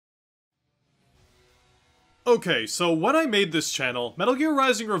Okay, so when I made this channel, Metal Gear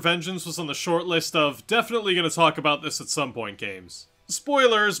Rising Revengeance was on the short list of definitely gonna talk about this at some point games.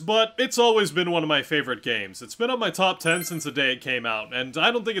 Spoilers, but it's always been one of my favorite games. It's been on my top 10 since the day it came out, and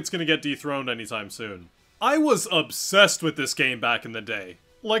I don't think it's gonna get dethroned anytime soon. I was obsessed with this game back in the day.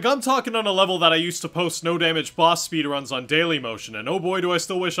 Like, I'm talking on a level that I used to post no-damage boss speedruns on Dailymotion, and oh boy do I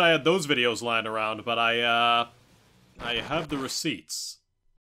still wish I had those videos lying around, but I have the receipts.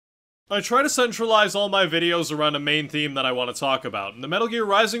 I try to centralize all my videos around a main theme that I want to talk about, and the Metal Gear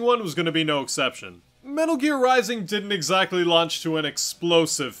Rising one was going to be no exception. Metal Gear Rising didn't exactly launch to an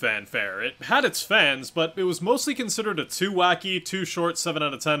explosive fanfare. It had its fans, but it was mostly considered a too wacky, too short 7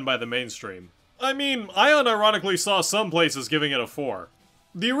 out of 10 by the mainstream. I mean, I unironically saw some places giving it a 4.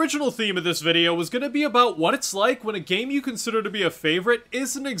 The original theme of this video was going to be about what it's like when a game you consider to be a favorite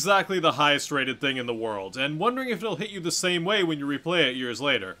isn't exactly the highest rated thing in the world, and wondering if it'll hit you the same way when you replay it years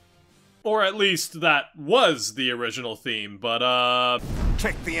later. Or at least, that was the original theme, but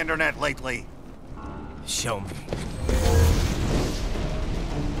Checked the internet lately. Show me.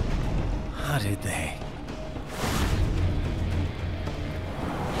 How did they?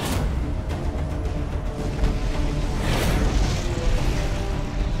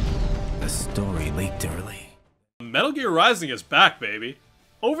 The story leaked early. Metal Gear Rising is back, baby.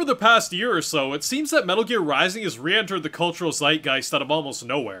 Over the past year or so, it seems that Metal Gear Rising has re-entered the cultural zeitgeist out of almost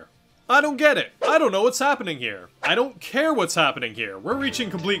nowhere. I don't get it. I don't know what's happening here. I don't care what's happening here. We're reaching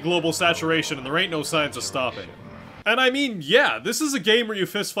complete global saturation and there ain't no signs of stopping. And I mean, yeah, this is a game where you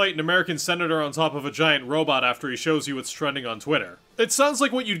fistfight an American senator on top of a giant robot after he shows you what's trending on Twitter. It sounds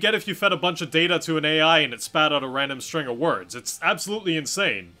like what you'd get if you fed a bunch of data to an AI and it spat out a random string of words. It's absolutely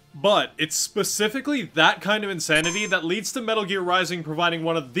insane. But it's specifically that kind of insanity that leads to Metal Gear Rising providing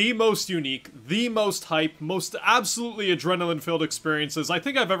one of the most unique, the most hype, most absolutely adrenaline-filled experiences I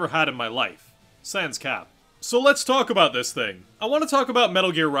think I've ever had in my life. Sans cap. So let's talk about this thing. I want to talk about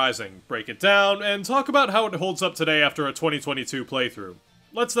Metal Gear Rising, break it down, and talk about how it holds up today after a 2022 playthrough.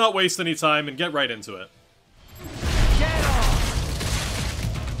 Let's not waste any time and get right into it.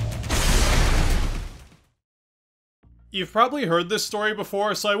 You've probably heard this story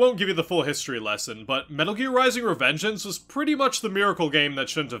before, so I won't give you the full history lesson, but Metal Gear Rising Revengeance was pretty much the miracle game that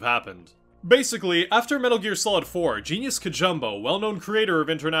shouldn't have happened. Basically, after Metal Gear Solid 4, Genius Kojima, well-known creator of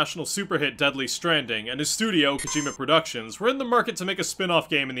international superhit Deadly Stranding, and his studio, Kojima Productions, were in the market to make a spin-off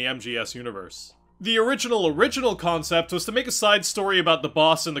game in the MGS universe. The original concept was to make a side story about the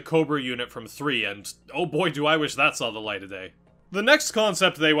boss in the Cobra unit from 3, and oh boy do I wish that saw the light of day. The next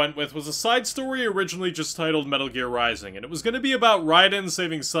concept they went with was a side story originally just titled Metal Gear Rising, and it was going to be about Raiden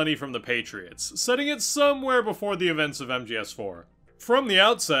saving Sonny from the Patriots, setting it somewhere before the events of MGS4. From the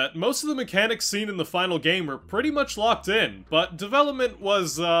outset, most of the mechanics seen in the final game were pretty much locked in, but development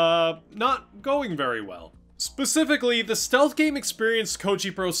was, not going very well. Specifically, the stealth game experienced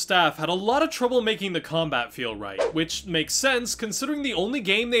Koji Pro's staff had a lot of trouble making the combat feel right, which makes sense considering the only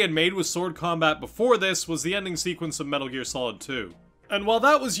game they had made with sword combat before this was the ending sequence of Metal Gear Solid 2. And while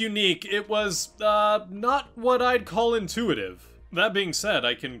that was unique, it was, not what I'd call intuitive. That being said,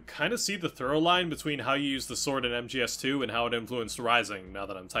 I can kinda see the through line between how you use the sword in MGS2 and how it influenced Rising, now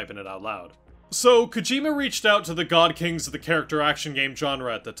that I'm typing it out loud. So, Kojima reached out to the god kings of the character action game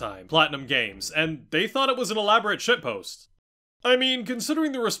genre at the time, Platinum Games, and they thought it was an elaborate shitpost. I mean,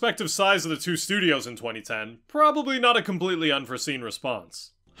 considering the respective size of the two studios in 2010, probably not a completely unforeseen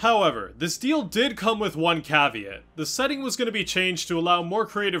response. However, this deal did come with one caveat. The setting was going to be changed to allow more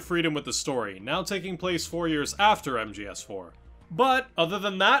creative freedom with the story, now taking place 4 years after MGS4. But, other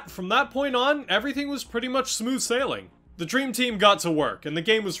than that, from that point on, everything was pretty much smooth sailing. The Dream Team got to work, and the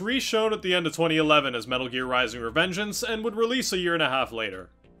game was re-shown at the end of 2011 as Metal Gear Rising Revengeance, and would release a year and a half later.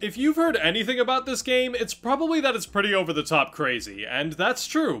 If you've heard anything about this game, it's probably that it's pretty over-the-top crazy, and that's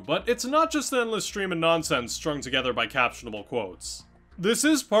true, but it's not just an endless stream of nonsense strung together by captionable quotes. This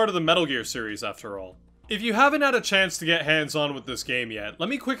is part of the Metal Gear series, after all. If you haven't had a chance to get hands-on with this game yet, let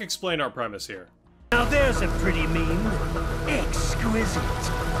me quick explain our premise here. Now there's a pretty meme. Exquisite.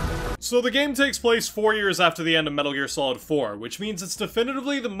 So the game takes place 4 years after the end of Metal Gear Solid 4, which means it's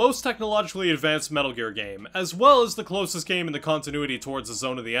definitively the most technologically advanced Metal Gear game, as well as the closest game in the continuity towards the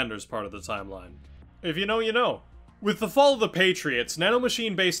Zone of the Enders part of the timeline. If you know, you know. With the fall of the Patriots,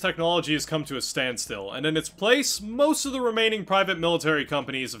 nanomachine-based technology has come to a standstill, and in its place, most of the remaining private military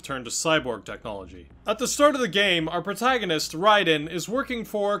companies have turned to cyborg technology. At the start of the game, our protagonist, Raiden, is working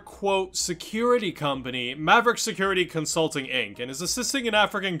for, quote, security company, Maverick Security Consulting Inc., and is assisting an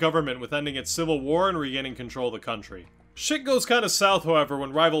African government with ending its civil war and regaining control of the country. Shit goes kinda south, however,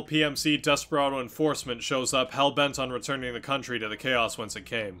 when rival PMC Desperado Enforcement shows up hell-bent on returning the country to the chaos whence it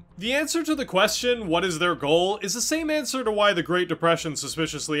came. The answer to the question, what is their goal, is the same answer to why the Great Depression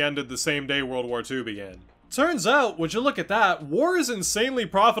suspiciously ended the same day World War II began. Turns out, would you look at that, war is insanely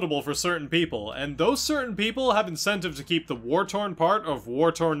profitable for certain people, and those certain people have incentive to keep the war-torn part of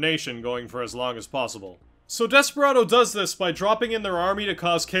war-torn nation going for as long as possible. So Desperado does this by dropping in their army to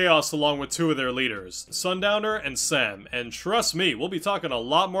cause chaos along with two of their leaders, Sundowner and Sam, and trust me, we'll be talking a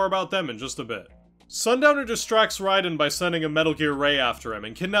lot more about them in just a bit. Sundowner distracts Raiden by sending a Metal Gear Ray after him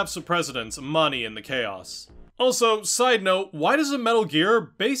and kidnaps the president, Mani, in the chaos. Also, side note, why does a Metal Gear,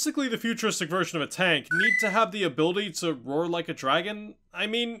 basically the futuristic version of a tank, need to have the ability to roar like a dragon? I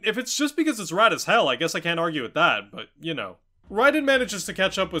mean, if it's just because it's rad as hell, I guess I can't argue with that, but, you know. Raiden manages to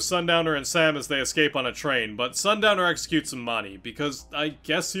catch up with Sundowner and Sam as they escape on a train, but Sundowner executes Mani, because I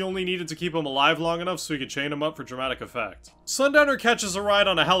guess he only needed to keep him alive long enough so he could chain him up for dramatic effect. Sundowner catches a ride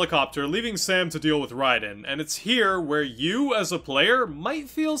on a helicopter, leaving Sam to deal with Raiden, and it's here where you, as a player, might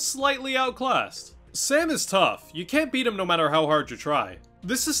feel slightly outclassed. Sam is tough, you can't beat him no matter how hard you try.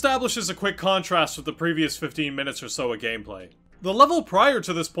 This establishes a quick contrast with the previous 15 minutes or so of gameplay. The level prior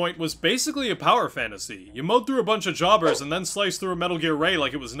to this point was basically a power fantasy. You mowed through a bunch of jobbers and then sliced through a Metal Gear Ray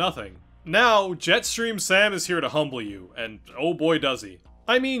like it was nothing. Now, Jetstream Sam is here to humble you, and oh boy does he.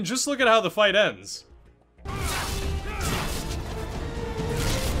 I mean, just look at how the fight ends.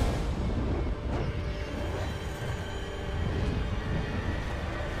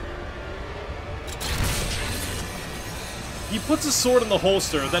 He puts his sword in the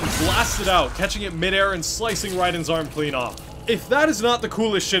holster, then blasts it out, catching it midair and slicing Raiden's arm clean off. If that is not the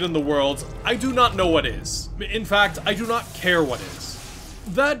coolest shit in the world, I do not know what is. In fact, I do not care what is.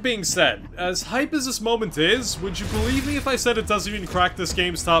 That being said, as hype as this moment is, would you believe me if I said it doesn't even crack this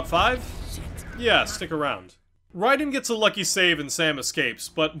game's top 5? Yeah, stick around. Raiden gets a lucky save and Sam escapes,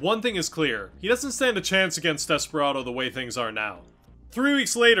 but one thing is clear, he doesn't stand a chance against Desperado the way things are now. 3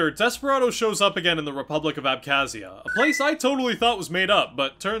 weeks later, Desperado shows up again in the Republic of Abkhazia, a place I totally thought was made up,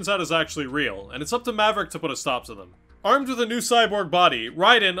 but turns out is actually real, and it's up to Maverick to put a stop to them. Armed with a new cyborg body,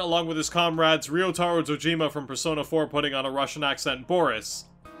 Raiden, along with his comrades Ryotaro Dojima from Persona 4 putting on a Russian accent Boris.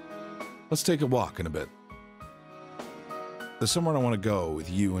 Let's take a walk in a bit. There's somewhere I want to go with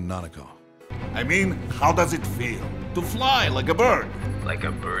you and Nanako. I mean, how does it feel? To fly like a bird? Like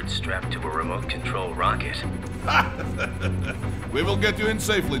a bird strapped to a remote control rocket. We will get you in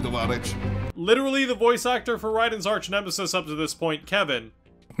safely, Tovarich. Literally the voice actor for Raiden's arch nemesis up to this point, Kevin.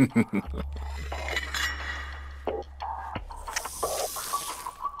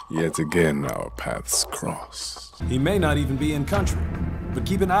 Yet again, our paths cross. He may not even be in country, but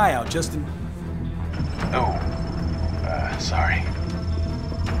keep an eye out just in... Oh, sorry.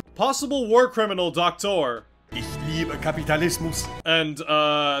 Possible war criminal Doctor. Ich liebe Kapitalismus. And,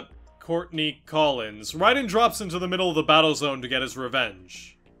 Courtney Collins. Raiden drops into the middle of the battle zone to get his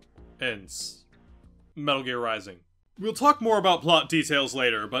revenge. Hence, Metal Gear Rising. We'll talk more about plot details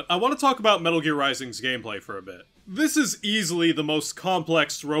later, but I want to talk about Metal Gear Rising's gameplay for a bit. This is easily the most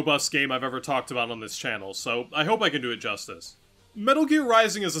complex, robust game I've ever talked about on this channel, so I hope I can do it justice. Metal Gear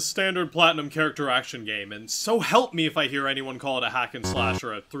Rising is a standard Platinum character action game, and so help me if I hear anyone call it a hack and slash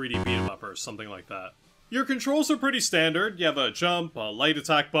or a 3D beat-em-up or something like that. Your controls are pretty standard. You have a jump, a light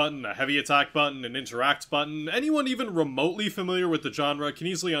attack button, a heavy attack button, an interact button. Anyone even remotely familiar with the genre can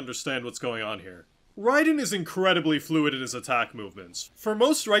easily understand what's going on here. Raiden is incredibly fluid in his attack movements. For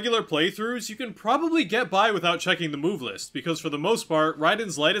most regular playthroughs, you can probably get by without checking the move list, because for the most part,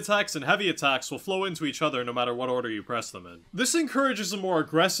 Raiden's light attacks and heavy attacks will flow into each other no matter what order you press them in. This encourages a more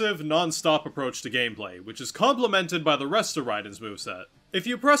aggressive, non-stop approach to gameplay, which is complemented by the rest of Raiden's moveset. If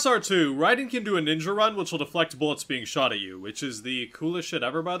you press R2, Raiden can do a ninja run which will deflect bullets being shot at you, which is the coolest shit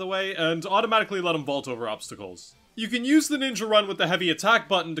ever by the way, and automatically let him vault over obstacles. You can use the ninja run with the heavy attack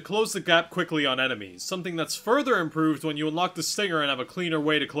button to close the gap quickly on enemies, something that's further improved when you unlock the stinger and have a cleaner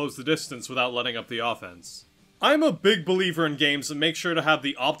way to close the distance without letting up the offense. I'm a big believer in games that make sure to have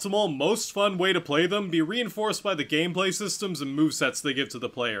the optimal, most fun way to play them be reinforced by the gameplay systems and movesets they give to the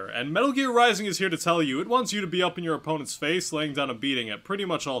player, and Metal Gear Rising is here to tell you it wants you to be up in your opponent's face, laying down a beating at pretty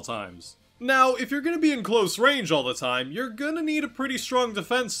much all times. Now, if you're gonna be in close range all the time, you're gonna need a pretty strong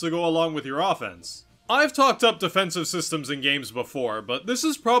defense to go along with your offense. I've talked up defensive systems in games before, but this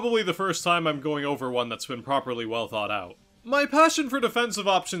is probably the first time I'm going over one that's been properly well thought out. My passion for defensive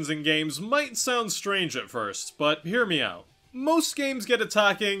options in games might sound strange at first, but hear me out. Most games get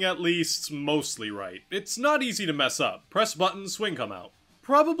attacking at least mostly right. It's not easy to mess up. Press button, swing come out.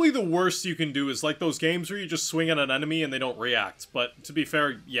 Probably the worst you can do is like those games where you just swing at an enemy and they don't react, but to be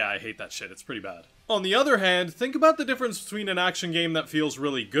fair, yeah, I hate that shit, it's pretty bad. On the other hand, think about the difference between an action game that feels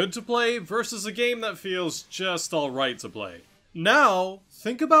really good to play versus a game that feels just alright to play. Now,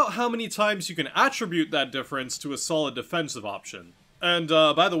 think about how many times you can attribute that difference to a solid defensive option. And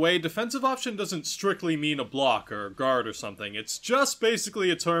by the way, defensive option doesn't strictly mean a block or a guard or something, it's just basically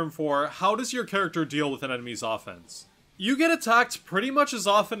a term for how does your character deal with an enemy's offense. You get attacked pretty much as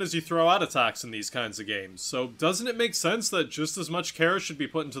often as you throw out attacks in these kinds of games, so doesn't it make sense that just as much care should be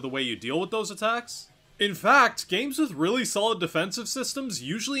put into the way you deal with those attacks? In fact, games with really solid defensive systems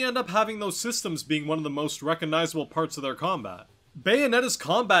usually end up having those systems being one of the most recognizable parts of their combat. Bayonetta's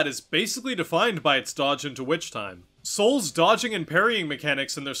combat is basically defined by its dodge into witch time. Soul's dodging and parrying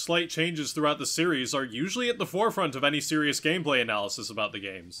mechanics and their slight changes throughout the series are usually at the forefront of any serious gameplay analysis about the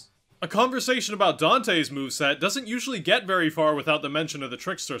games. A conversation about Dante's moveset doesn't usually get very far without the mention of the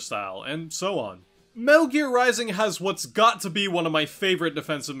Trickster style, and so on. Metal Gear Rising has what's got to be one of my favorite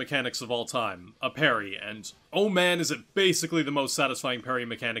defensive mechanics of all time, a parry, and oh man is it basically the most satisfying parry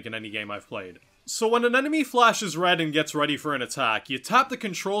mechanic in any game I've played. So when an enemy flashes red and gets ready for an attack, you tap the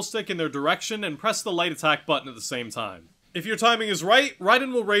control stick in their direction and press the light attack button at the same time. If your timing is right,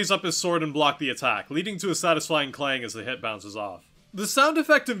 Raiden will raise up his sword and block the attack, leading to a satisfying clang as the hit bounces off. The sound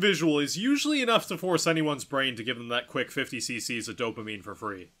effect and visual is usually enough to force anyone's brain to give them that quick 50cc of dopamine for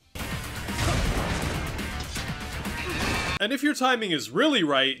free. And if your timing is really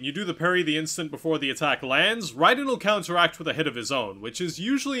right, and you do the parry the instant before the attack lands, Raiden will counteract with a hit of his own, which is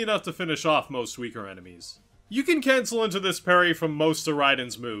usually enough to finish off most weaker enemies. You can cancel into this parry from most of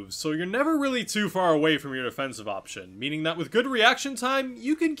Raiden's moves, so you're never really too far away from your defensive option, meaning that with good reaction time,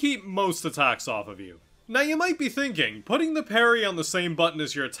 you can keep most attacks off of you. Now you might be thinking, putting the parry on the same button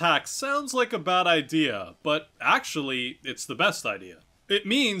as your attack sounds like a bad idea, but actually, it's the best idea. It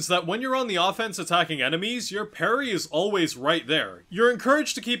means that when you're on the offense attacking enemies, your parry is always right there. You're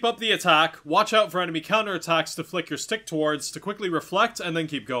encouraged to keep up the attack, watch out for enemy counterattacks to flick your stick towards, to quickly reflect, and then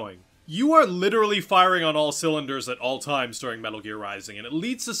keep going. You are literally firing on all cylinders at all times during Metal Gear Rising, and it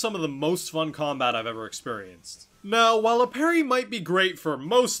leads to some of the most fun combat I've ever experienced. Now, while a parry might be great for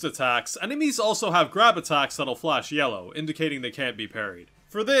most attacks, enemies also have grab attacks that'll flash yellow, indicating they can't be parried.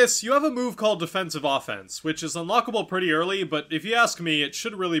 For this, you have a move called Defensive Offense, which is unlockable pretty early, but if you ask me, it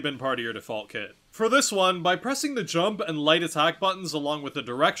should have really been part of your default kit. For this one, by pressing the jump and light attack buttons along with the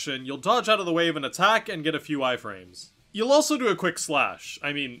direction, you'll dodge out of the way of an attack and get a few iframes. You'll also do a quick slash.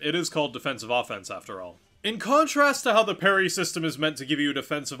 I mean, it is called Defensive Offense after all. In contrast to how the parry system is meant to give you a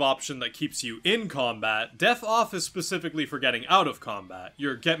defensive option that keeps you in combat, Def Off is specifically for getting out of combat,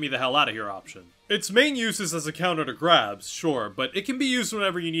 your get me the hell out of here option. Its main use is as a counter to grabs, sure, but it can be used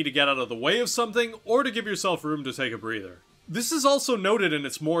whenever you need to get out of the way of something or to give yourself room to take a breather. This is also noted in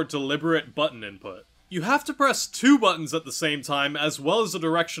its more deliberate button input. You have to press two buttons at the same time as well as a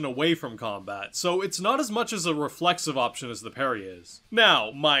direction away from combat, so it's not as much as a reflexive option as the parry is.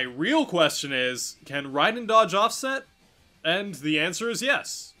 Now, my real question is, can Raiden dodge offset? And the answer is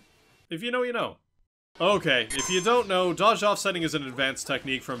yes. If you know, you know. Okay, if you don't know, dodge offsetting is an advanced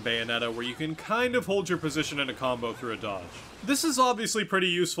technique from Bayonetta where you can kind of hold your position in a combo through a dodge. This is obviously pretty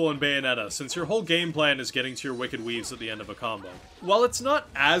useful in Bayonetta, since your whole game plan is getting to your wicked weaves at the end of a combo. While it's not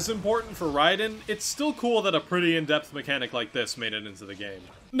as important for Raiden, it's still cool that a pretty in-depth mechanic like this made it into the game.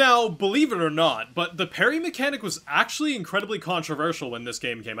 Now, believe it or not, but the parry mechanic was actually incredibly controversial when this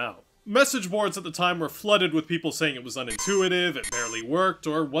game came out. Message boards at the time were flooded with people saying it was unintuitive, it barely worked,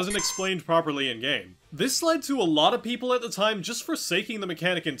 or wasn't explained properly in-game. This led to a lot of people at the time just forsaking the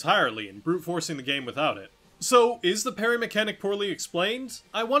mechanic entirely and brute forcing the game without it. So, is the parry mechanic poorly explained?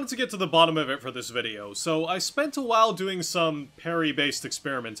 I wanted to get to the bottom of it for this video, so I spent a while doing some parry-based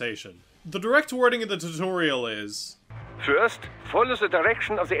experimentation. The direct wording of the tutorial is: First, follow the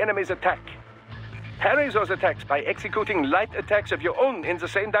direction of the enemy's attack. Parry those attacks by executing light attacks of your own in the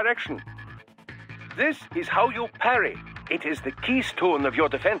same direction. This is how you parry. It is the keystone of your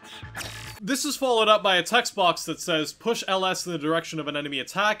defense. This is followed up by a text box that says, push LS in the direction of an enemy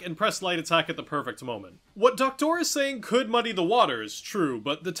attack and press light attack at the perfect moment. What Dr. is saying could muddy the waters, true,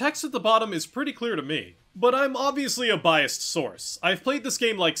 but the text at the bottom is pretty clear to me. But I'm obviously a biased source. I've played this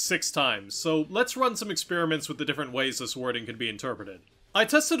game like 6 times, so let's run some experiments with the different ways this wording could be interpreted. I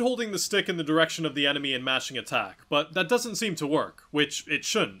tested holding the stick in the direction of the enemy and mashing attack, but that doesn't seem to work, which it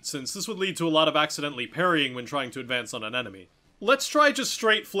shouldn't, since this would lead to a lot of accidentally parrying when trying to advance on an enemy. Let's try just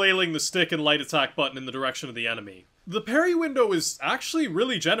straight flailing the stick and light attack button in the direction of the enemy. The parry window is actually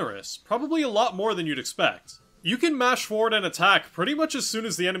really generous, probably a lot more than you'd expect. You can mash forward and attack pretty much as soon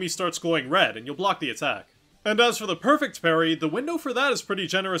as the enemy starts glowing red, and you'll block the attack. And as for the perfect parry, the window for that is pretty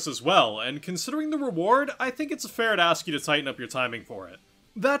generous as well, and considering the reward, I think it's fair to ask you to tighten up your timing for it.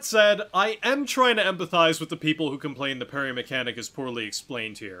 That said, I am trying to empathize with the people who complain the parry mechanic is poorly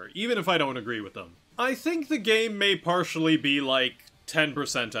explained here, even if I don't agree with them. I think the game may partially be like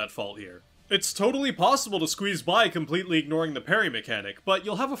 10% at fault here. It's totally possible to squeeze by completely ignoring the parry mechanic, but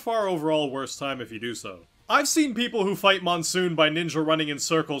you'll have a far overall worse time if you do so. I've seen people who fight Monsoon by ninja running in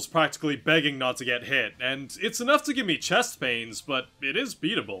circles practically begging not to get hit, and it's enough to give me chest pains, but it is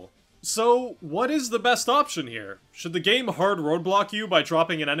beatable. So, what is the best option here? Should the game hard roadblock you by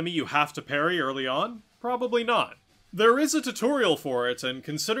dropping an enemy you have to parry early on? Probably not. There is a tutorial for it, and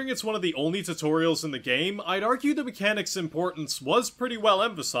considering it's one of the only tutorials in the game, I'd argue the mechanic's importance was pretty well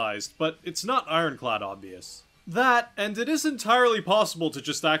emphasized, but it's not ironclad obvious. That, and it is entirely possible to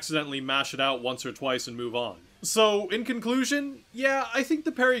just accidentally mash it out once or twice and move on. So, in conclusion, yeah, I think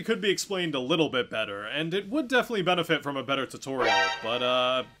the parry could be explained a little bit better, and it would definitely benefit from a better tutorial,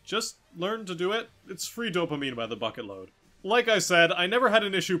 but just learn to do it. It's free dopamine by the bucket load. Like I said, I never had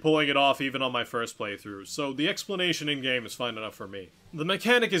an issue pulling it off even on my first playthrough, so the explanation in-game is fine enough for me. The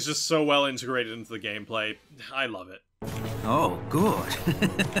mechanic is just so well integrated into the gameplay, I love it. Oh, good.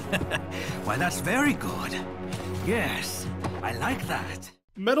 Why, that's very good. Yes, I like that.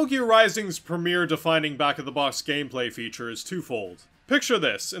 Metal Gear Rising's premier defining back-of-the-box gameplay feature is twofold. Picture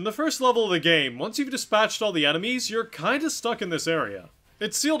this, in the first level of the game, once you've dispatched all the enemies, you're kinda stuck in this area.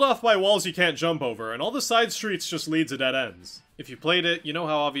 It's sealed off by walls you can't jump over, and all the side streets just lead to dead ends. If you played it, you know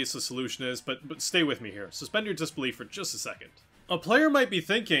how obvious the solution is, but stay with me here. Suspend your disbelief for just a second. A player might be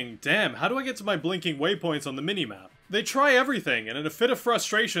thinking, damn, how do I get to my blinking waypoints on the minimap? They try everything, and in a fit of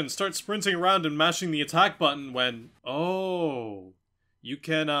frustration start sprinting around and mashing the attack button when, oh, you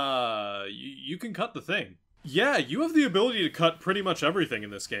can cut the thing. Yeah, you have the ability to cut pretty much everything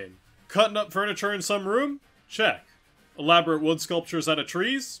in this game. Cutting up furniture in some room? Check. Elaborate wood sculptures out of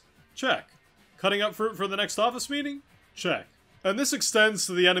trees? Check. Cutting up fruit for the next office meeting? Check. And this extends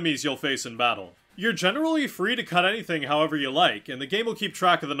to the enemies you'll face in battle. You're generally free to cut anything however you like, and the game will keep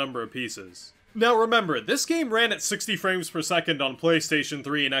track of the number of pieces. Now remember, this game ran at 60 frames per second on PlayStation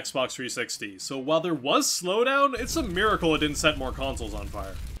 3 and Xbox 360, so while there was slowdown, it's a miracle it didn't set more consoles on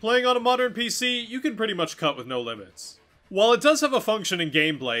fire. Playing on a modern PC, you can pretty much cut with no limits. While it does have a function in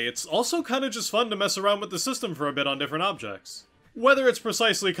gameplay, it's also kinda just fun to mess around with the system for a bit on different objects. Whether it's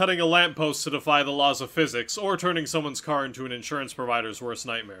precisely cutting a lamppost to defy the laws of physics, or turning someone's car into an insurance provider's worst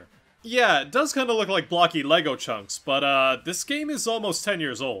nightmare. Yeah, it does kinda look like blocky Lego chunks, but this game is almost 10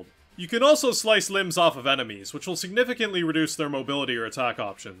 years old. You can also slice limbs off of enemies, which will significantly reduce their mobility or attack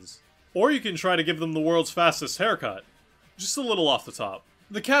options. Or you can try to give them the world's fastest haircut. Just a little off the top.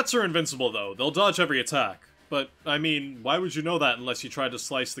 The cats are invincible though, they'll dodge every attack. But, I mean, why would you know that unless you tried to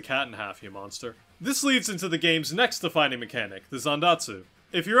slice the cat in half, you monster? This leads into the game's next defining mechanic, the Zandatsu.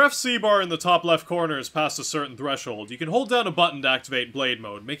 If your FC bar in the top left corner is past a certain threshold, you can hold down a button to activate blade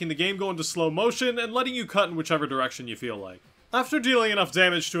mode, making the game go into slow motion and letting you cut in whichever direction you feel like. After dealing enough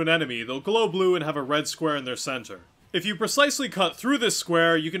damage to an enemy, they'll glow blue and have a red square in their center. If you precisely cut through this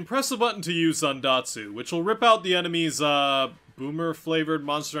square, you can press a button to use Zandatsu, which will rip out the enemy's, boomer-flavored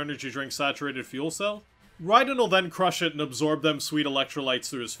Monster Energy drink saturated fuel cell? Raiden will then crush it and absorb them sweet electrolytes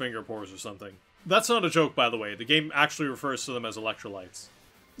through his finger pores or something. That's not a joke, by the way, the game actually refers to them as electrolytes.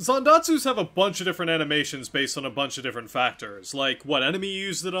 Zandatsus have a bunch of different animations based on a bunch of different factors, like what enemy you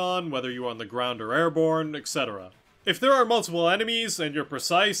used it on, whether you were on the ground or airborne, etc. If there are multiple enemies, and you're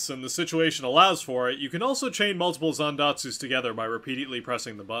precise, and the situation allows for it, you can also chain multiple Zandatsus together by repeatedly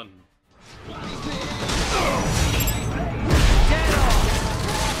pressing the button.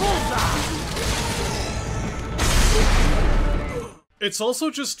 It's also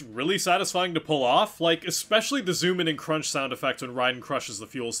just really satisfying to pull off, like, especially the zoom in and crunch sound effect when Raiden crushes the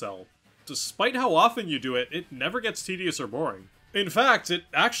fuel cell. Despite how often you do it, it never gets tedious or boring. In fact, it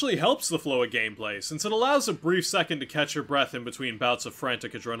actually helps the flow of gameplay, since it allows a brief second to catch your breath in between bouts of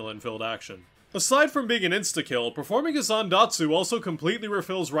frantic adrenaline-filled action. Aside from being an insta-kill, performing a Zandatsu also completely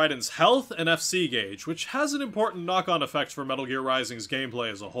refills Raiden's health and FC gauge, which has an important knock-on effect for Metal Gear Rising's gameplay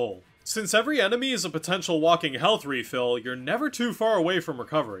as a whole. Since every enemy is a potential walking health refill, you're never too far away from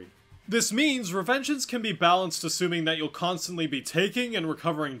recovery. This means Revengeance can be balanced assuming that you'll constantly be taking and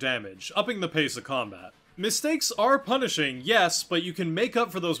recovering damage, upping the pace of combat. Mistakes are punishing, yes, but you can make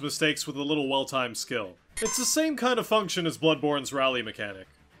up for those mistakes with a little well-timed skill. It's the same kind of function as Bloodborne's rally mechanic.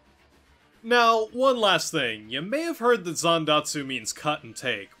 Now, one last thing. You may have heard that Zandatsu means cut and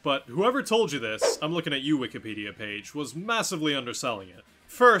take, but whoever told you this, I'm looking at you Wikipedia page, was massively underselling it.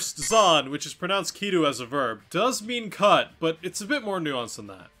 First, Zan, which is pronounced kiru as a verb, does mean cut, but it's a bit more nuanced than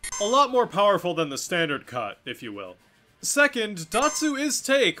that. A lot more powerful than the standard cut, if you will. Second, Datsu is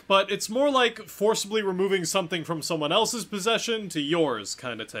take, but it's more like forcibly removing something from someone else's possession to yours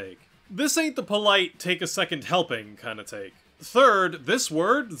kinda take. This ain't the polite take a second helping kinda take. Third, this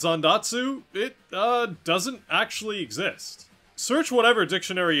word, zandatsu, it, doesn't actually exist. Search whatever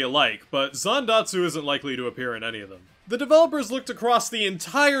dictionary you like, but zandatsu isn't likely to appear in any of them. The developers looked across the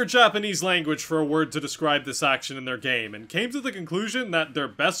entire Japanese language for a word to describe this action in their game, and came to the conclusion that their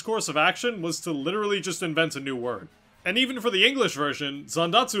best course of action was to literally just invent a new word. And even for the English version,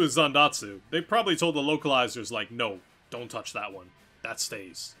 zandatsu is zandatsu. They probably told the localizers, like, no, don't touch that one. That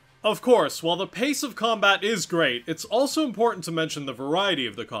stays. Of course, while the pace of combat is great, it's also important to mention the variety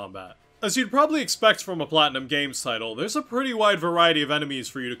of the combat. As you'd probably expect from a Platinum Games title, there's a pretty wide variety of enemies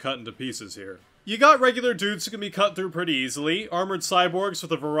for you to cut into pieces here. You got regular dudes who can be cut through pretty easily, armored cyborgs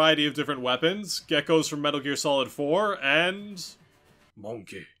with a variety of different weapons, geckos from Metal Gear Solid 4, and...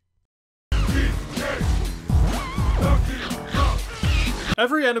 monkey.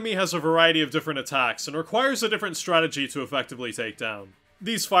 Every enemy has a variety of different attacks, and requires a different strategy to effectively take down.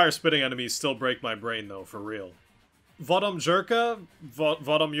 These fire-spitting enemies still break my brain though, for real. Vodomjurka?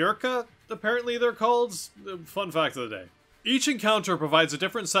 Vodomjurka? Apparently they're called? Fun fact of the day. Each encounter provides a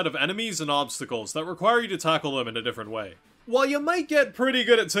different set of enemies and obstacles that require you to tackle them in a different way. While you might get pretty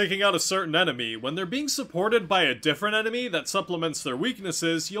good at taking out a certain enemy, when they're being supported by a different enemy that supplements their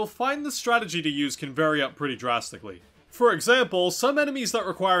weaknesses, you'll find the strategy to use can vary up pretty drastically. For example, some enemies that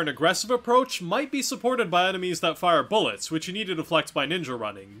require an aggressive approach might be supported by enemies that fire bullets, which you need to deflect by ninja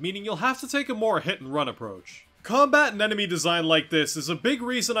running, meaning you'll have to take a more hit-and-run approach. Combat and enemy design like this is a big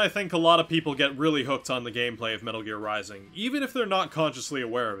reason I think a lot of people get really hooked on the gameplay of Metal Gear Rising, even if they're not consciously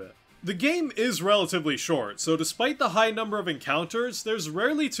aware of it. The game is relatively short, so despite the high number of encounters, there's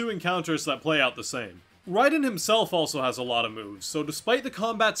rarely two encounters that play out the same. Raiden himself also has a lot of moves, so despite the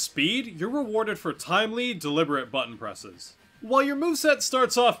combat speed, you're rewarded for timely, deliberate button presses. While your moveset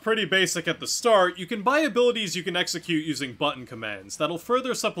starts off pretty basic at the start, you can buy abilities you can execute using button commands that'll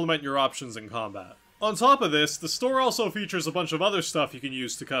further supplement your options in combat. On top of this, the store also features a bunch of other stuff you can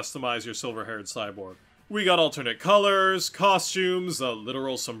use to customize your silver-haired cyborg. We got alternate colors, costumes, a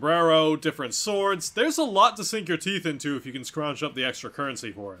literal sombrero, different swords. There's a lot to sink your teeth into if you can scrounge up the extra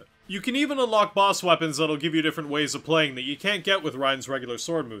currency for it. You can even unlock boss weapons that'll give you different ways of playing that you can't get with Raiden's regular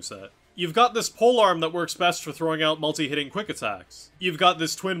sword moveset. You've got this polearm that works best for throwing out multi-hitting quick attacks. You've got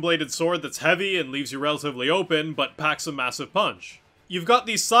this twin-bladed sword that's heavy and leaves you relatively open, but packs a massive punch. You've got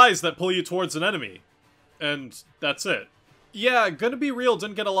these scythes that pull you towards an enemy. And that's it. Yeah, gonna be real,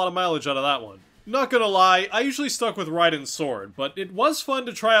 didn't get a lot of mileage out of that one. Not gonna lie, I usually stuck with Raiden's sword, but it was fun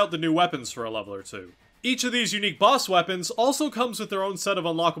to try out the new weapons for a level or two. Each of these unique boss weapons also comes with their own set of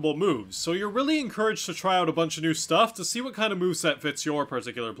unlockable moves, so you're really encouraged to try out a bunch of new stuff to see what kind of moveset fits your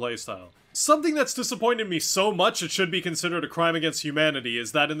particular playstyle. Something that's disappointed me so much it should be considered a crime against humanity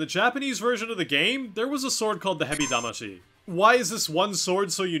is that in the Japanese version of the game, there was a sword called the Hebi Damashi. Why is this one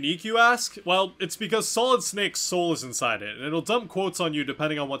sword so unique, you ask? Well, it's because Solid Snake's soul is inside it, and it'll dump quotes on you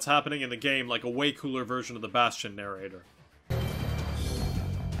depending on what's happening in the game like a way cooler version of the Bastion narrator.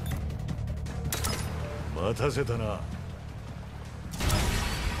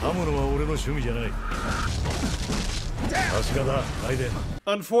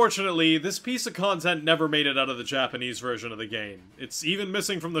 Unfortunately, this piece of content never made it out of the Japanese version of the game. It's even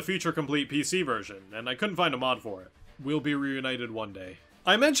missing from the feature-complete PC version, and I couldn't find a mod for it. We'll be reunited one day.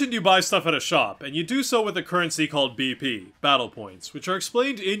 I mentioned you buy stuff at a shop, and you do so with a currency called BP, Battle Points, which are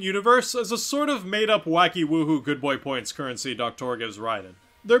explained in-universe as a sort of made-up wacky woohoo good boy points currency Dr. gives Raiden.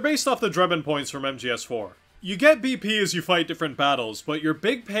 They're based off the Drebin points from MGS4. You get BP as you fight different battles, but your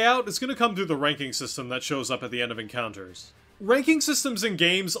big payout is going to come through the ranking system that shows up at the end of encounters. Ranking systems in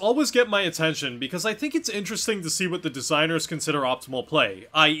games always get my attention because I think it's interesting to see what the designers consider optimal play,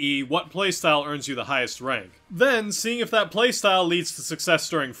 i.e. what playstyle earns you the highest rank. Then, seeing if that playstyle leads to success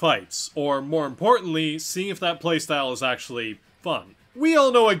during fights, or more importantly, seeing if that playstyle is actually fun. We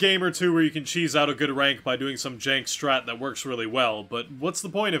all know a game or two where you can cheese out a good rank by doing some jank strat that works really well, but what's the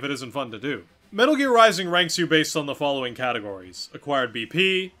point if it isn't fun to do? Metal Gear Rising ranks you based on the following categories: acquired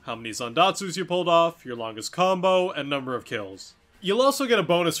BP, how many Zandatsus you pulled off, your longest combo, and number of kills. You'll also get a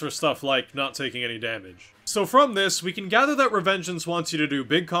bonus for stuff like not taking any damage. So from this, we can gather that Revengeance wants you to do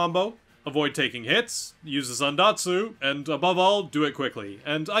big combo, avoid taking hits, use the Zandatsu, and above all, do it quickly.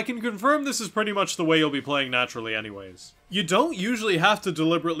 And I can confirm this is pretty much the way you'll be playing naturally anyways. You don't usually have to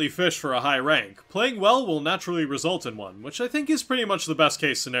deliberately fish for a high rank. Playing well will naturally result in one, which I think is pretty much the best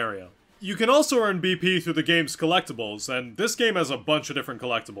case scenario. You can also earn BP through the game's collectibles, and this game has a bunch of different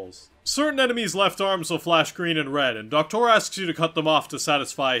collectibles. Certain enemies' left arms will flash green and red, and Dr. asks you to cut them off to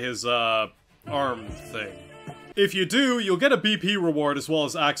satisfy his, arm thing. If you do, you'll get a BP reward as well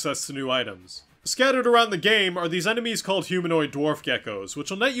as access to new items. Scattered around the game are these enemies called humanoid dwarf geckos,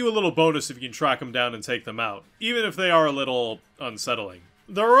 which will net you a little bonus if you can track them down and take them out, even if they are a little unsettling.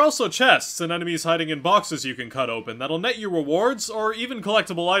 There are also chests and enemies hiding in boxes you can cut open that'll net you rewards or even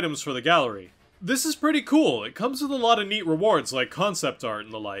collectible items for the gallery. This is pretty cool. It comes with a lot of neat rewards like concept art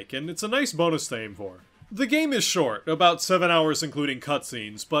and the like, and it's a nice bonus to aim for. The game is short, about 7 hours including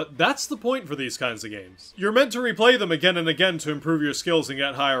cutscenes, but that's the point for these kinds of games. You're meant to replay them again and again to improve your skills and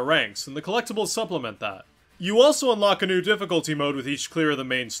get higher ranks, and the collectibles supplement that. You also unlock a new difficulty mode with each clear of the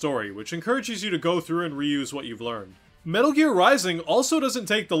main story, which encourages you to go through and reuse what you've learned. Metal Gear Rising also doesn't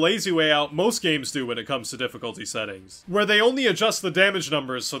take the lazy way out most games do when it comes to difficulty settings, where they only adjust the damage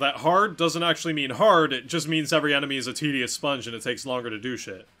numbers so that hard doesn't actually mean hard, it just means every enemy is a tedious sponge and it takes longer to do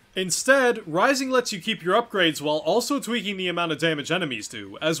shit. Instead, Rising lets you keep your upgrades while also tweaking the amount of damage enemies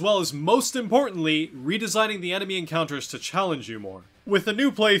do, as well as, most importantly, redesigning the enemy encounters to challenge you more. With the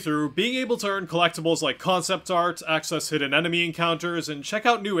new playthrough, being able to earn collectibles like concept art, access hidden enemy encounters, and check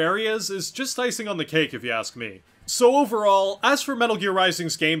out new areas is just icing on the cake if you ask me. So overall, as for Metal Gear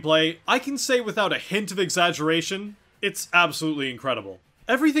Rising's gameplay, I can say without a hint of exaggeration, it's absolutely incredible.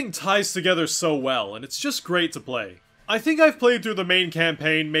 Everything ties together so well, and it's just great to play. I think I've played through the main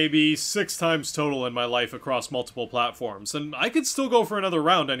campaign maybe 6 times total in my life across multiple platforms, and I could still go for another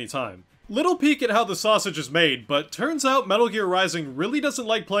round anytime. Little peek at how the sausage is made, but turns out Metal Gear Rising really doesn't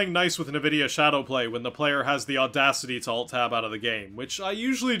like playing nice with NVIDIA Shadowplay when the player has the audacity to alt-tab out of the game, which I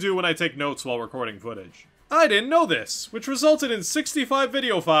usually do when I take notes while recording footage. I didn't know this, which resulted in 65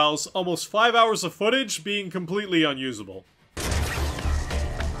 video files, almost 5 hours of footage being completely unusable.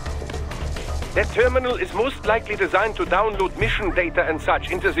 That terminal is most likely designed to download mission data and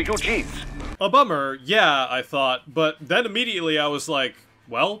such into the UGs. A bummer, yeah, I thought, but then immediately I was like,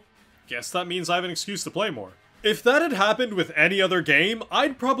 well, guess that means I have an excuse to play more. If that had happened with any other game,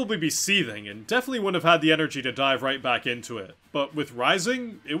 I'd probably be seething and definitely wouldn't have had the energy to dive right back into it. But with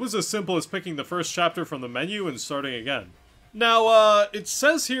Rising, it was as simple as picking the first chapter from the menu and starting again. Now, it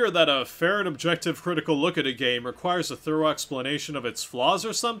says here that a fair and objective critical look at a game requires a thorough explanation of its flaws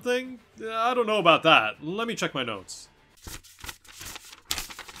or something? I don't know about that. Let me check my notes.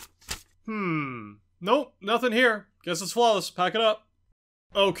 Nope, nothing here. Guess it's flawless. Pack it up.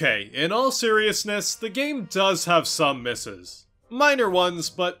 Okay, in all seriousness, the game does have some misses. Minor ones,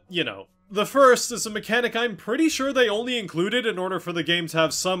 but, you know. The first is a mechanic I'm pretty sure they only included in order for the game to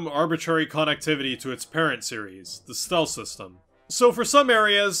have some arbitrary connectivity to its parent series, the stealth system. So for some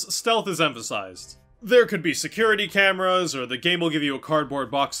areas, stealth is emphasized. There could be security cameras, or the game will give you a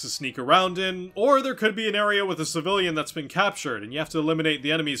cardboard box to sneak around in, or there could be an area with a civilian that's been captured and you have to eliminate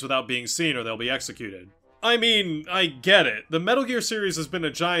the enemies without being seen or they'll be executed. I mean, I get it. The Metal Gear series has been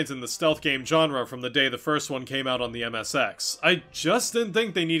a giant in the stealth game genre from the day the first one came out on the MSX. I just didn't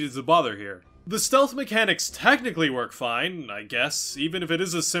think they needed to bother here. The stealth mechanics technically work fine, I guess, even if it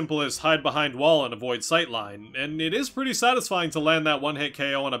is as simple as hide behind wall and avoid sightline, and it is pretty satisfying to land that one-hit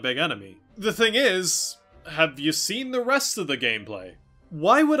KO on a big enemy. The thing is, have you seen the rest of the gameplay?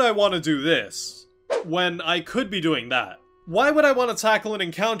 Why would I want to do this when I could be doing that? Why would I want to tackle an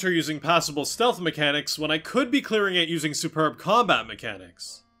encounter using passable stealth mechanics when I could be clearing it using superb combat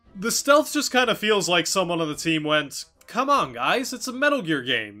mechanics? The stealth just kind of feels like someone on the team went, come on guys, it's a Metal Gear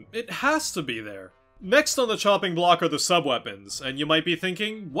game, it has to be there. Next on the chopping block are the sub-weapons, and you might be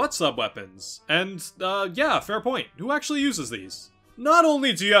thinking, what sub-weapons? And, yeah, fair point, who actually uses these? Not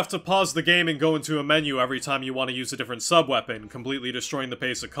only do you have to pause the game and go into a menu every time you want to use a different sub-weapon, completely destroying the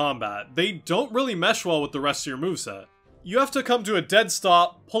pace of combat, they don't really mesh well with the rest of your moveset. You have to come to a dead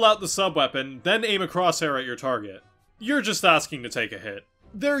stop, pull out the sub-weapon, then aim a crosshair at your target. You're just asking to take a hit.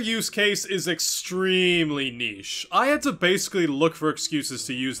 Their use case is extremely niche. I had to basically look for excuses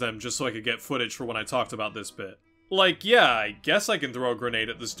to use them just so I could get footage for when I talked about this bit. Like, yeah, I guess I can throw a grenade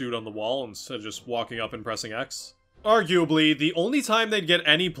at this dude on the wall instead of just walking up and pressing X. Arguably, the only time they'd get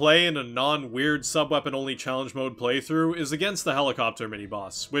any play in a non-weird sub-weapon-only challenge mode playthrough is against the helicopter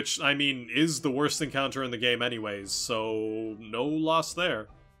mini-boss, which, I mean, is the worst encounter in the game anyways, so no loss there.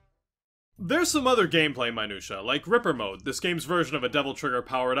 There's some other gameplay minutia, like Ripper Mode, this game's version of a Devil Trigger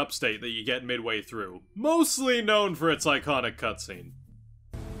powered-up state that you get midway through, mostly known for its iconic cutscene.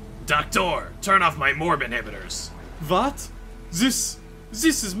 Doctor, turn off my morb inhibitors. What? This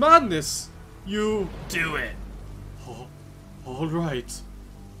is madness! You... Do it. Alright.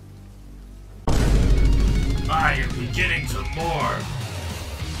 I am beginning to morb.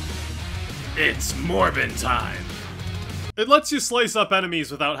 It's morbin time. It lets you slice up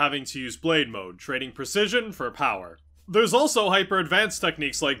enemies without having to use blade mode, trading precision for power. There's also hyper-advanced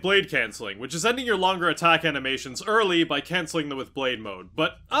techniques like blade canceling, which is ending your longer attack animations early by canceling them with blade mode,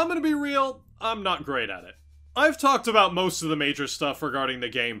 but I'm gonna be real, I'm not great at it. I've talked about most of the major stuff regarding the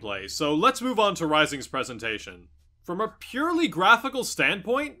gameplay, so let's move on to Rising's presentation. From a purely graphical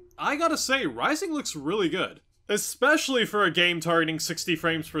standpoint, I gotta say, Rising looks really good. Especially for a game targeting 60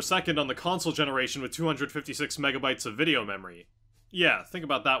 frames per second on the console generation with 256 megabytes of video memory. Yeah, think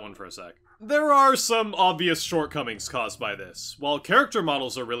about that one for a sec. There are some obvious shortcomings caused by this. While character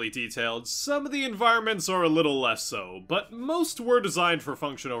models are really detailed, some of the environments are a little less so, but most were designed for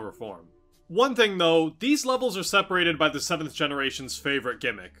function over form. One thing though, these levels are separated by the 7th generation's favorite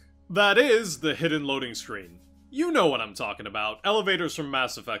gimmick. That is, the hidden loading screen. You know what I'm talking about, elevators from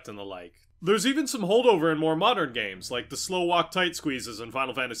Mass Effect and the like. There's even some holdover in more modern games, like the slow walk tight squeezes in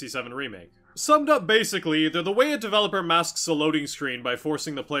Final Fantasy VII Remake. Summed up basically, they're the way a developer masks a loading screen by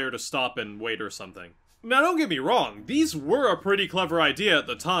forcing the player to stop and wait or something. Now don't get me wrong, these were a pretty clever idea at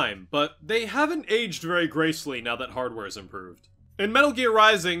the time, but they haven't aged very gracefully now that hardware is improved. In Metal Gear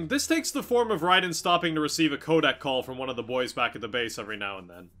Rising, this takes the form of Raiden stopping to receive a codec call from one of the boys back at the base every now and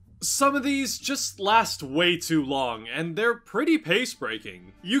then. Some of these just last way too long, and they're pretty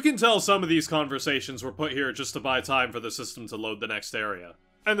pace-breaking. You can tell some of these conversations were put here just to buy time for the system to load the next area.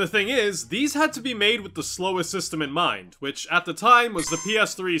 And the thing is, these had to be made with the slowest system in mind, which at the time was the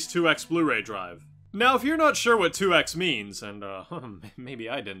PS3's 2X Blu-ray drive. Now, if you're not sure what 2X means, and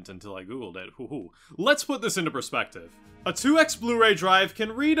maybe I didn't until I googled it, let's put this into perspective. A 2X Blu-ray drive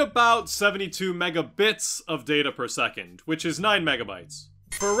can read about 72 megabits of data per second, which is 9 megabytes.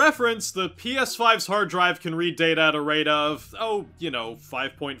 For reference, the PS5's hard drive can read data at a rate of,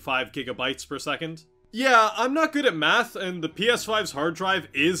 5.5 gigabytes per second. Yeah, I'm not good at math, and the PS5's hard drive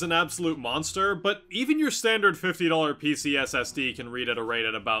is an absolute monster, but even your standard $50 PC SSD can read at a rate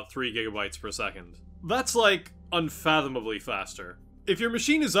at about 3 gigabytes per second. That's like, unfathomably faster. If your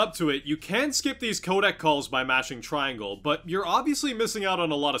machine is up to it, you can skip these codec calls by mashing triangle, but you're obviously missing out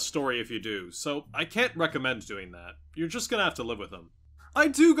on a lot of story if you do, so I can't recommend doing that. You're just gonna have to live with them. I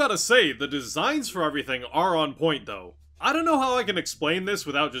do gotta say, the designs for everything are on point though. I don't know how I can explain this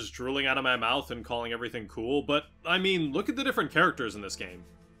without just drooling out of my mouth and calling everything cool, but I mean, look at the different characters in this game.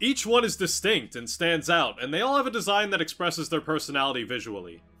 Each one is distinct and stands out, and they all have a design that expresses their personality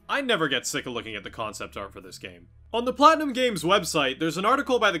visually. I never get sick of looking at the concept art for this game. On the Platinum Games website, there's an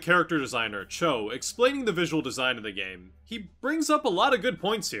article by the character designer, Cho, explaining the visual design of the game. He brings up a lot of good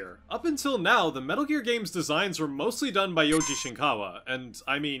points here. Up until now, the Metal Gear games' designs were mostly done by Yoji Shinkawa, and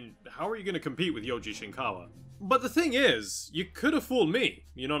I mean, how are you gonna compete with Yoji Shinkawa? But the thing is, you could have fooled me,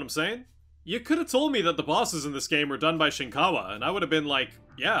 you know what I'm saying? You could have told me that the bosses in this game were done by Shinkawa, and I would have been like,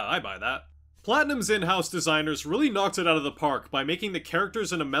 yeah, I buy that. Platinum's in-house designers really knocked it out of the park by making the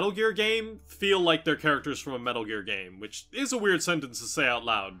characters in a Metal Gear game feel like they're characters from a Metal Gear game, which is a weird sentence to say out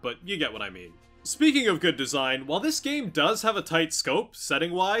loud, but you get what I mean. Speaking of good design, while this game does have a tight scope,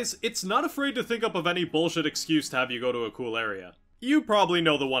 setting-wise, it's not afraid to think up of any bullshit excuse to have you go to a cool area. You probably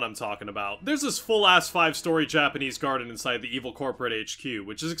know the one I'm talking about. There's this full-ass 5-story Japanese garden inside the evil corporate HQ,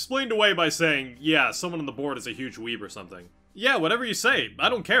 which is explained away by saying, yeah, someone on the board is a huge weeb or something. Yeah, whatever you say, I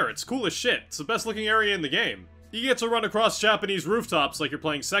don't care, it's cool as shit, it's the best looking area in the game. You get to run across Japanese rooftops like you're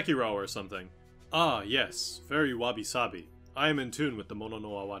playing Sekiro or something. Ah, yes, very wabi-sabi. I am in tune with the Mono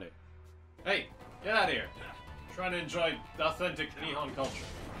no Aware. Hey, get out of here. I'm trying to enjoy authentic Nihon culture.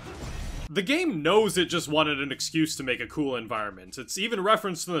 The game knows it just wanted an excuse to make a cool environment. It's even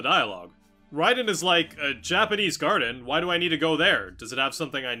referenced in the dialogue. Raiden is like, a Japanese garden? Why do I need to go there? Does it have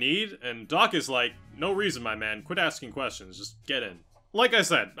something I need? And Doc is like, no reason, my man. Quit asking questions. Just get in. Like I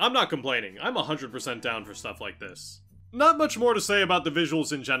said, I'm not complaining. I'm 100% down for stuff like this. Not much more to say about the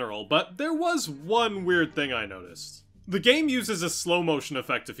visuals in general, but there was one weird thing I noticed. The game uses a slow motion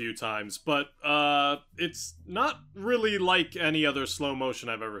effect a few times, but, it's not really like any other slow motion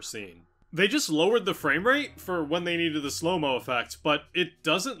I've ever seen. They just lowered the frame rate for when they needed the slow-mo effect, but it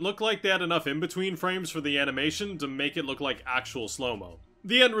doesn't look like they had enough in-between frames for the animation to make it look like actual slow-mo.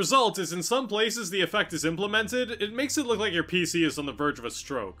 The end result is in some places the effect is implemented, it makes it look like your PC is on the verge of a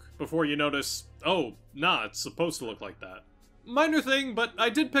stroke, before you notice, oh, nah, it's supposed to look like that. Minor thing, but I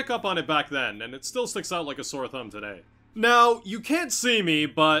did pick up on it back then, and it still sticks out like a sore thumb today. Now, you can't see me,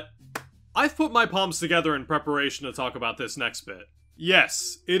 but I've put my palms together in preparation to talk about this next bit.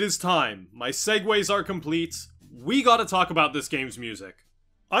 Yes, it is time. My segues are complete. We gotta talk about this game's music.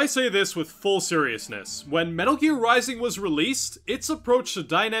 I say this with full seriousness. When Metal Gear Rising was released, its approach to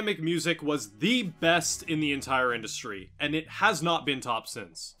dynamic music was the best in the entire industry, and it has not been topped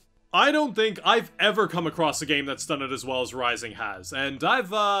since. I don't think I've ever come across a game that's done it as well as Rising has, and I've,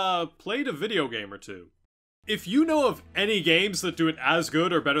 played a video game or two. If you know of any games that do it as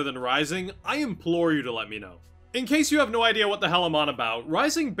good or better than Rising, I implore you to let me know. In case you have no idea what the hell I'm on about,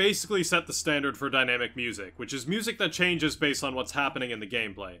 Rising basically set the standard for dynamic music, which is music that changes based on what's happening in the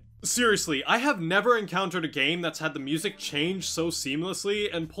gameplay. Seriously, I have never encountered a game that's had the music change so seamlessly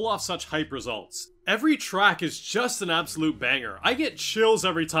and pull off such hype results. Every track is just an absolute banger. I get chills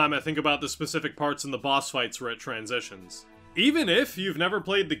every time I think about the specific parts in the boss fights where it transitions. Even if you've never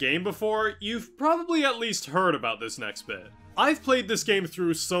played the game before, you've probably at least heard about this next bit. I've played this game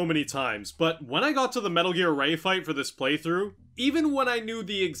through so many times, but when I got to the Metal Gear Ray fight for this playthrough, even when I knew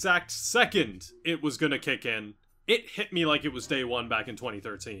the exact second it was gonna kick in, it hit me like it was day one back in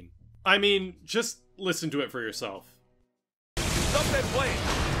 2013. I mean, just listen to it for yourself. Stop that plane!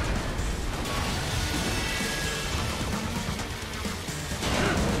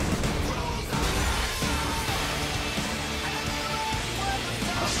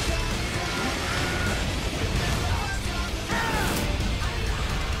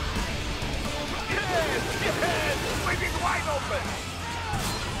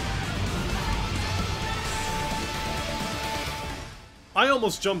 I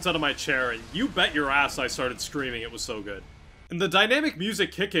almost jumped out of my chair, and you bet your ass I started screaming, it was so good. And the dynamic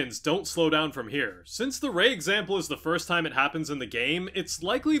music kick-ins don't slow down from here. Since the Ray example is the first time it happens in the game, it's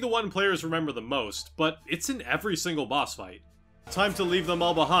likely the one players remember the most, but it's in every single boss fight. Time to leave them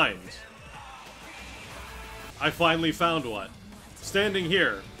all behind. I finally found one. Standing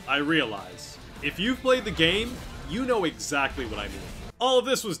here, I realize, if you've played the game, you know exactly what I mean. All of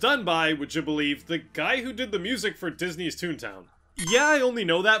this was done by, would you believe, the guy who did the music for Disney's Toontown. Yeah, I only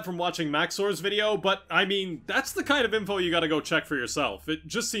know that from watching Maxor's video, but I mean, that's the kind of info you gotta go check for yourself. It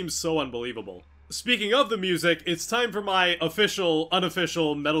just seems so unbelievable. Speaking of the music, it's time for my official,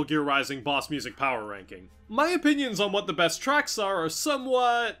 unofficial Metal Gear Rising boss music power ranking. My opinions on what the best tracks are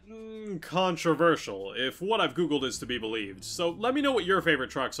somewhat controversial, if what I've googled is to be believed, so let me know what your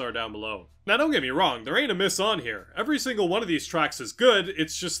favorite tracks are down below. Now don't get me wrong, there ain't a miss on here. Every single one of these tracks is good,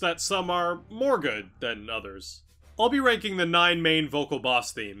 it's just that some are more good than others. I'll be ranking the 9 main vocal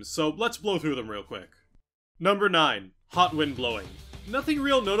boss themes, so let's blow through them real quick. Number 9, Hot Wind Blowing. Nothing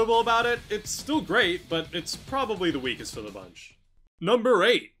real notable about it, it's still great, but it's probably the weakest of the bunch. Number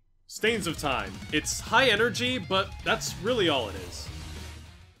 8, Stains of Time. It's high energy, but that's really all it is.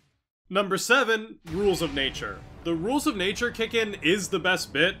 Number 7, Rules of Nature. The Rules of Nature kick-in is the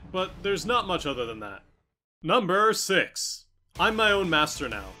best bit, but there's not much other than that. Number 6, I'm My Own Master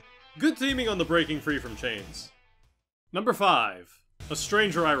Now. Good theming on the breaking free from chains. Number 5, A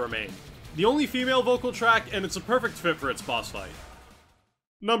Stranger I Remain. The only female vocal track, and it's a perfect fit for its boss fight.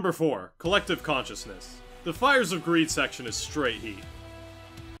 Number 4, Collective Consciousness. The Fires of Greed section is straight heat.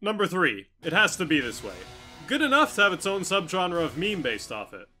 Number 3, It Has to Be This Way. Good enough to have its own subgenre of meme based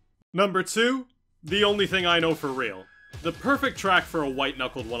off it. Number 2, The Only Thing I Know For Real. The perfect track for a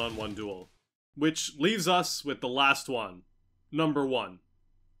white-knuckled one-on-one duel. Which leaves us with the last one. Number 1,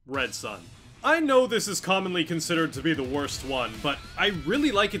 Red Sun. I know this is commonly considered to be the worst one, but I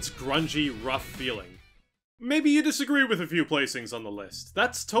really like its grungy, rough feeling. Maybe you disagree with a few placings on the list.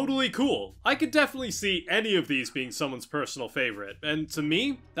 That's totally cool. I could definitely see any of these being someone's personal favorite, and to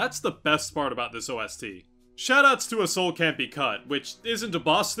me, that's the best part about this OST. Shoutouts to A Soul Can't Be Cut, which isn't a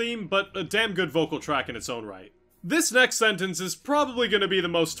boss theme, but a damn good vocal track in its own right. This next sentence is probably going to be the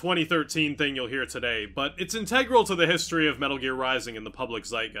most 2013 thing you'll hear today, but it's integral to the history of Metal Gear Rising in the public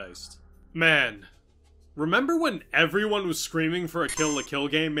zeitgeist. Man, remember when everyone was screaming for a Kill la Kill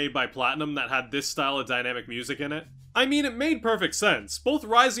game made by Platinum that had this style of dynamic music in it? I mean, it made perfect sense. Both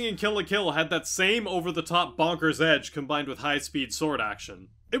Rising and Kill la Kill had that same over-the-top bonkers edge combined with high-speed sword action.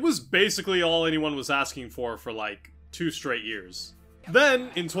 It was basically all anyone was asking for like 2 straight years.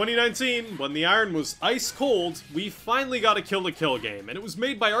 Then, in 2019, when the iron was ice cold, we finally got a Kill la Kill game, and it was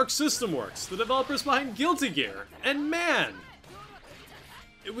made by Arc System Works, the developers behind Guilty Gear, and man!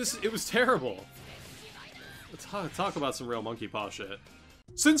 It was terrible. Let's talk about some real monkey paw shit.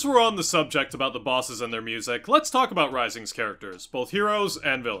 Since we're on the subject about the bosses and their music, let's talk about Rising's characters, both heroes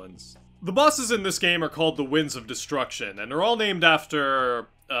and villains. The bosses in this game are called the Winds of Destruction, and are all named after,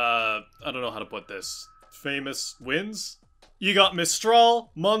 I don't know how to put this, famous winds? You got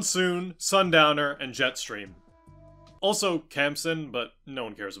Mistral, Monsoon, Sundowner, and Jetstream. Also Kamsen, but no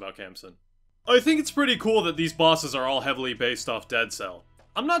one cares about Kamsen. I think it's pretty cool that these bosses are all heavily based off Dead Cell.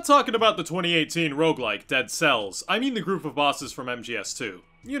 I'm not talking about the 2018 roguelike Dead Cells, I mean the group of bosses from MGS2.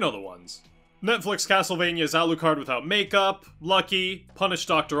 You know the ones. Netflix Castlevania's Alucard without makeup, Lucky, Punish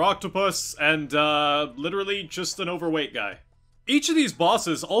Dr. Octopus, and literally just an overweight guy. Each of these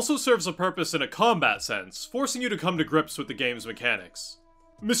bosses also serves a purpose in a combat sense, forcing you to come to grips with the game's mechanics.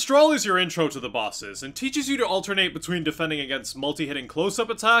 Mistral is your intro to the bosses, and teaches you to alternate between defending against multi-hitting close-up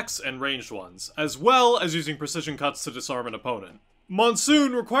attacks and ranged ones, as well as using precision cuts to disarm an opponent.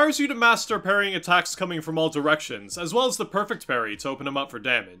 Monsoon requires you to master parrying attacks coming from all directions, as well as the perfect parry to open them up for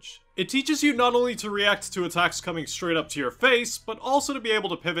damage. It teaches you not only to react to attacks coming straight up to your face, but also to be able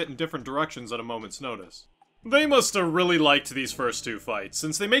to pivot in different directions at a moment's notice. They must have really liked these first two fights,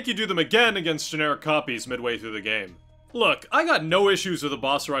 since they make you do them again against generic copies midway through the game. Look, I got no issues with the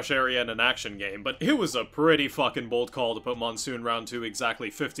boss rush area in an action game, but it was a pretty fucking bold call to put Monsoon Round 2 exactly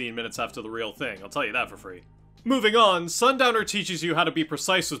 15 minutes after the real thing, I'll tell you that for free. Moving on, Sundowner teaches you how to be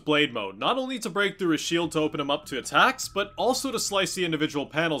precise with Blade Mode, not only to break through his shield to open him up to attacks, but also to slice the individual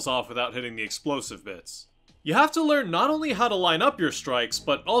panels off without hitting the explosive bits. You have to learn not only how to line up your strikes,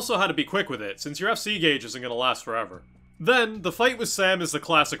 but also how to be quick with it, since your FC gauge isn't going to last forever. Then, the fight with Sam is the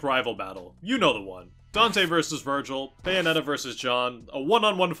classic rival battle. You know the one. Dante versus Virgil, Bayonetta versus John, a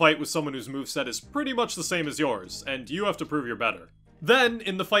one-on-one fight with someone whose moveset is pretty much the same as yours, and you have to prove you're better. Then,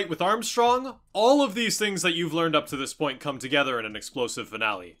 in the fight with Armstrong, all of these things that you've learned up to this point come together in an explosive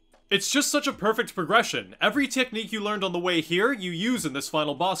finale. It's just such a perfect progression. Every technique you learned on the way here, you use in this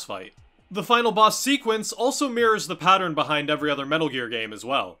final boss fight. The final boss sequence also mirrors the pattern behind every other Metal Gear game as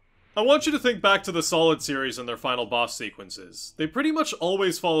well. I want you to think back to the Solid series and their final boss sequences. They pretty much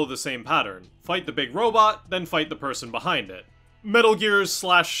always follow the same pattern. Fight the big robot, then fight the person behind it. Metal Gears /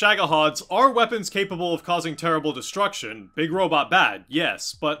 Shagahods are weapons capable of causing terrible destruction. Big robot bad,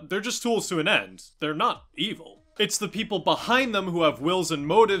 yes, but they're just tools to an end. They're not evil. It's the people behind them who have wills and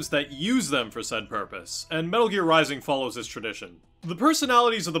motives that use them for said purpose, and Metal Gear Rising follows this tradition. The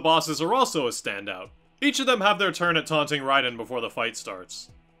personalities of the bosses are also a standout. Each of them have their turn at taunting Raiden before the fight starts.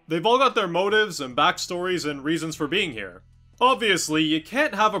 They've all got their motives and backstories and reasons for being here. Obviously, you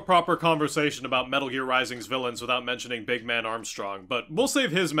can't have a proper conversation about Metal Gear Rising's villains without mentioning Big Man Armstrong, but we'll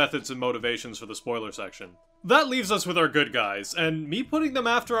save his methods and motivations for the spoiler section. That leaves us with our good guys, and me putting them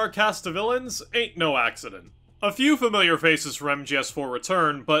after our cast of villains ain't no accident. A few familiar faces from MGS4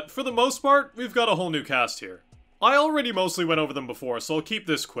 return, but for the most part, we've got a whole new cast here. I already mostly went over them before, so I'll keep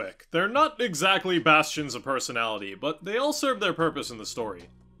this quick. They're not exactly bastions of personality, but they all serve their purpose in the story.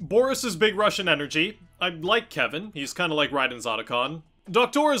 Boris is big Russian energy. I like Kevin, he's kinda like Raiden's Otacon.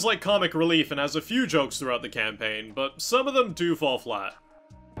 Doctor is like comic relief and has a few jokes throughout the campaign, but some of them do fall flat.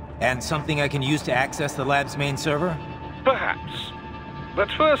 And something I can use to access the lab's main server? Perhaps.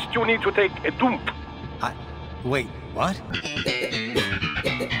 But first you need to take a dump. Wait, what?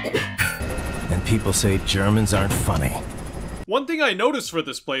 And people say Germans aren't funny. One thing I noticed for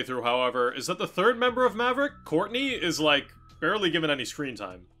this playthrough, however, is that the third member of Maverick, Courtney, is like barely given any screen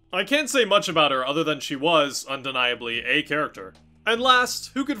time. I can't say much about her other than she was, undeniably, a character. And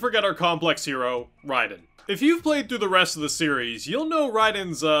last, who could forget our complex hero, Raiden? If you've played through the rest of the series, you'll know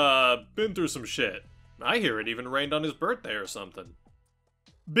Raiden's, been through some shit. I hear it even rained on his birthday or something.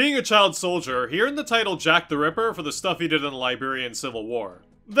 Being a child soldier, hearing the title Jack the Ripper for the stuff he did in the Liberian Civil War.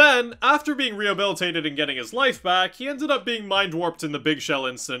 Then, after being rehabilitated and getting his life back, he ended up being mind-warped in the Big Shell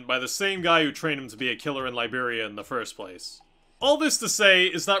incident by the same guy who trained him to be a killer in Liberia in the first place. All this to say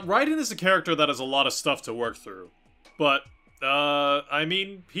is that Raiden is a character that has a lot of stuff to work through. But, I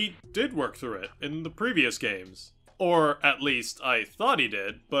mean, he did work through it in the previous games. Or, at least, I thought he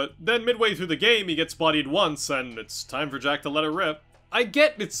did, but then midway through the game he gets bodied once and it's time for Jack to let it rip. I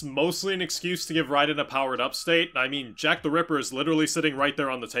get it's mostly an excuse to give Raiden a powered-up state. I mean, Jack the Ripper is literally sitting right there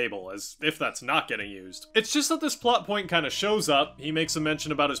on the table, as if that's not getting used. It's just that this plot point kinda shows up, he makes a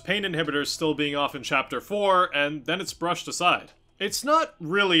mention about his pain inhibitors still being off in Chapter 4, and then it's brushed aside. It's not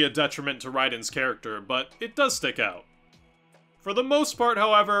really a detriment to Raiden's character, but it does stick out. For the most part,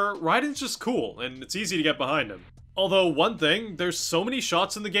 however, Raiden's just cool, and it's easy to get behind him. Although, one thing, there's so many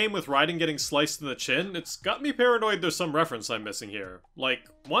shots in the game with Raiden getting sliced in the chin, it's got me paranoid there's some reference I'm missing here. Like,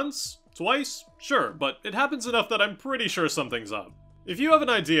 once? Twice? Sure, but it happens enough that I'm pretty sure something's up. If you have an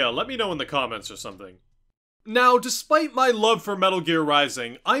idea, let me know in the comments or something. Now, despite my love for Metal Gear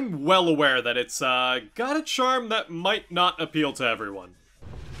Rising, I'm well aware that it's, got a charm that might not appeal to everyone.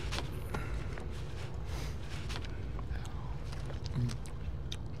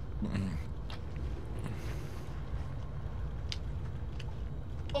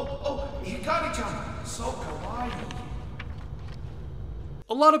 So kawaii.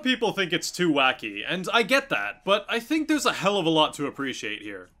 A lot of people think it's too wacky, and I get that, but I think there's a hell of a lot to appreciate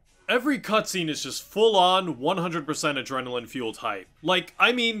here. Every cutscene is just full-on, 100% adrenaline-fueled hype. Like,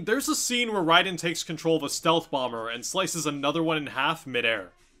 I mean, there's a scene where Raiden takes control of a stealth bomber and slices another one in half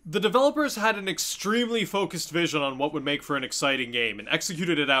mid-air. The developers had an extremely focused vision on what would make for an exciting game and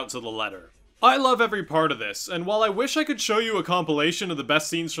executed it out to the letter. I love every part of this, and while I wish I could show you a compilation of the best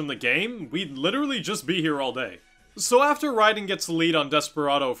scenes from the game, we'd literally just be here all day. So after Raiden gets the lead on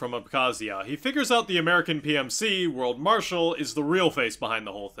Desperado from Abkhazia, he figures out the American PMC, World Marshal, is the real face behind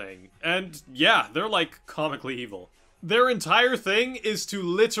the whole thing. And yeah, they're like comically evil. Their entire thing is to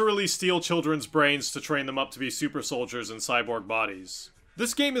literally steal children's brains to train them up to be super soldiers in cyborg bodies.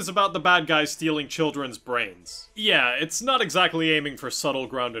 This game is about the bad guys stealing children's brains. Yeah, it's not exactly aiming for subtle,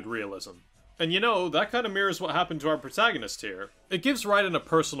 grounded realism. And you know, that kind of mirrors what happened to our protagonist here. It gives Raiden a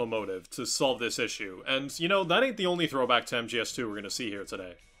personal motive to solve this issue, and you know, that ain't the only throwback to MGS2 we're gonna see here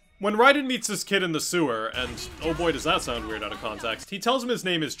today. When Raiden meets this kid in the sewer, and oh boy does that sound weird out of context, he tells him his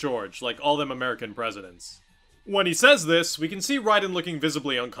name is George, like all them American presidents. When he says this, we can see Raiden looking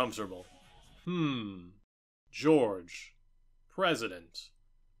visibly uncomfortable. George. President.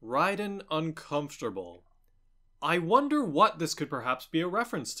 Raiden uncomfortable. I wonder what this could perhaps be a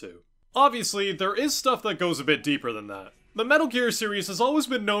reference to. Obviously, there is stuff that goes a bit deeper than that. The Metal Gear series has always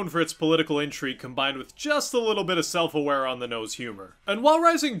been known for its political intrigue combined with just a little bit of self-aware on-the-nose humor. And while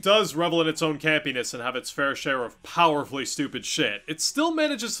Rising does revel in its own campiness and have its fair share of powerfully stupid shit, it still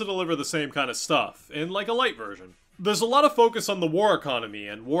manages to deliver the same kind of stuff, in like a light version. There's a lot of focus on the war economy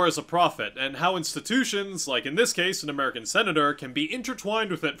and war as a profit, and how institutions, like in this case an American senator, can be intertwined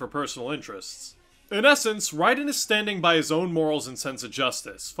with it for personal interests. In essence, Raiden is standing by his own morals and sense of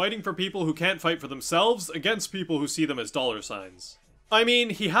justice, fighting for people who can't fight for themselves against people who see them as dollar signs. I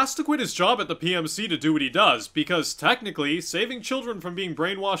mean, he has to quit his job at the PMC to do what he does, because technically, saving children from being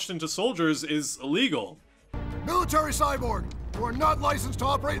brainwashed into soldiers is illegal. Military cyborg, you are not licensed to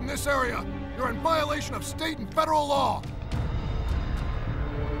operate in this area. You're in violation of state and federal law.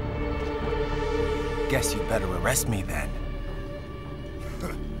 Guess you better arrest me then.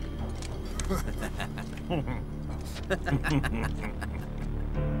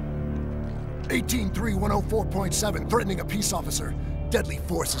 183-104.7, threatening a peace officer. Deadly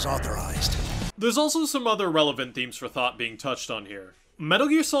force is authorized. There's also some other relevant themes for thought being touched on here. Metal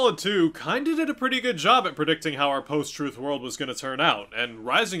Gear Solid 2 kinda did a pretty good job at predicting how our post-truth world was gonna turn out, and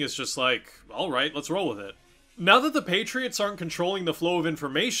Rising is just like, alright, let's roll with it. Now that the Patriots aren't controlling the flow of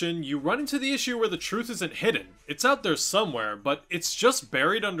information, you run into the issue where the truth isn't hidden. It's out there somewhere, but it's just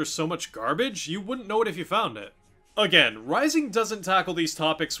buried under so much garbage, you wouldn't know it if you found it. Again, Rising doesn't tackle these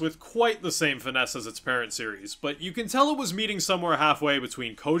topics with quite the same finesse as its parent series, but you can tell it was meeting somewhere halfway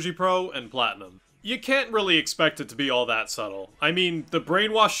between Koji Pro and Platinum. You can't really expect it to be all that subtle. I mean, the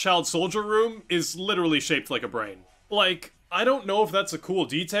brainwashed child soldier room is literally shaped like a brain. Like, I don't know if that's a cool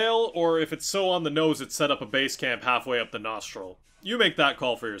detail, or if it's so on the nose it set up a base camp halfway up the nostril. You make that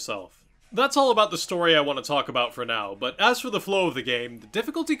call for yourself. That's all about the story I want to talk about for now, but as for the flow of the game, the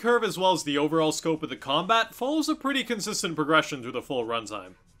difficulty curve as well as the overall scope of the combat follows a pretty consistent progression through the full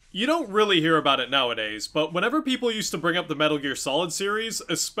runtime. You don't really hear about it nowadays, but whenever people used to bring up the Metal Gear Solid series,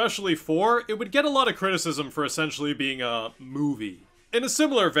 especially 4, it would get a lot of criticism for essentially being a movie. In a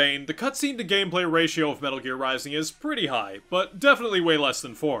similar vein, the cutscene to gameplay ratio of Metal Gear Rising is pretty high, but definitely way less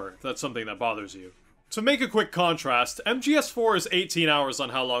than 4, if that's something that bothers you. To make a quick contrast, MGS4 is 18 hours on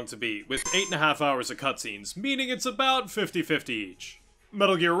how long to beat, with 8.5 hours of cutscenes, meaning it's about 50-50 each.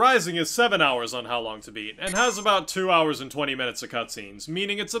 Metal Gear Rising is 7 hours on how long to beat, and has about 2 hours and 20 minutes of cutscenes,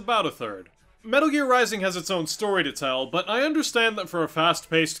 meaning it's about a third. Metal Gear Rising has its own story to tell, but I understand that for a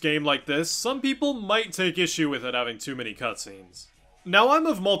fast-paced game like this, some people might take issue with it having too many cutscenes. Now, I'm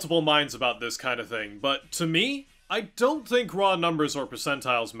of multiple minds about this kind of thing, but to me, I don't think raw numbers or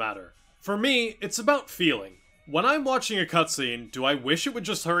percentiles matter. For me, it's about feeling. When I'm watching a cutscene, do I wish it would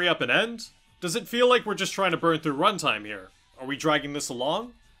just hurry up and end? Does it feel like we're just trying to burn through runtime here? Are we dragging this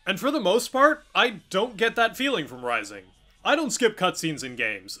along? And for the most part, I don't get that feeling from Rising. I don't skip cutscenes in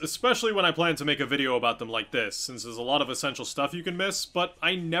games, especially when I plan to make a video about them like this, since there's a lot of essential stuff you can miss, but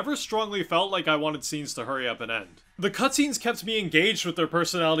I never strongly felt like I wanted scenes to hurry up and end. The cutscenes kept me engaged with their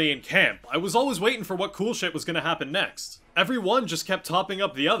personality in camp. I was always waiting for what cool shit was gonna happen next. Every one just kept topping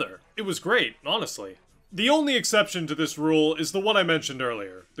up the other. It was great, honestly. The only exception to this rule is the one I mentioned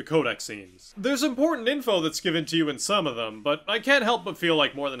earlier, the codec scenes. There's important info that's given to you in some of them, but I can't help but feel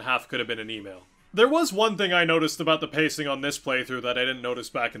like more than half could have been an email. There was one thing I noticed about the pacing on this playthrough that I didn't notice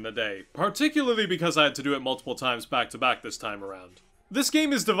back in the day, particularly because I had to do it multiple times back to back this time around. This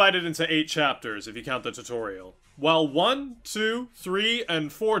game is divided into 8 chapters if you count the tutorial. While 1, 2, 3,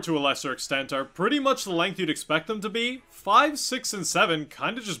 and 4 to a lesser extent are pretty much the length you'd expect them to be, 5, 6, and 7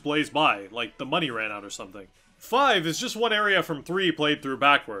 kinda just blaze by, like the money ran out or something. 5 is just one area from 3 played through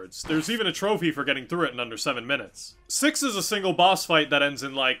backwards. There's even a trophy for getting through it in under 7 minutes. 6 is a single boss fight that ends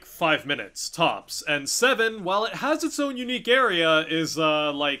in like 5 minutes, tops. And 7, while it has its own unique area, is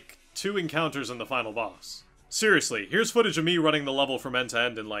like 2 encounters and the final boss. Seriously, here's footage of me running the level from end to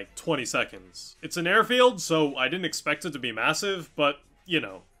end in like 20 seconds. It's an airfield, so I didn't expect it to be massive, but, you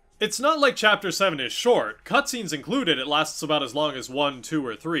know. It's not like Chapter 7 is short. Cutscenes included, it lasts about as long as 1, 2,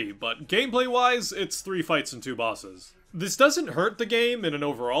 or 3, but gameplay-wise, it's 3 fights and 2 bosses. This doesn't hurt the game in an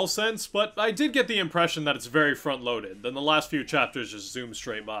overall sense, but I did get the impression that it's very front-loaded, then the last few chapters just zoom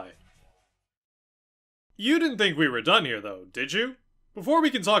straight by. You didn't think we were done here though, did you? Before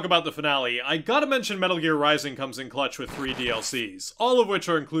we can talk about the finale, I gotta mention Metal Gear Rising comes in clutch with 3 DLCs, all of which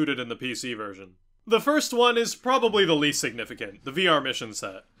are included in the PC version. The first one is probably the least significant, the VR mission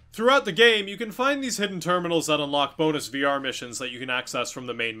set. Throughout the game, you can find these hidden terminals that unlock bonus VR missions that you can access from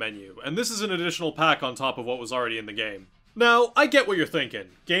the main menu, and this is an additional pack on top of what was already in the game. Now, I get what you're thinking.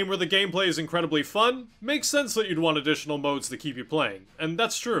 Game where the gameplay is incredibly fun, makes sense that you'd want additional modes to keep you playing, and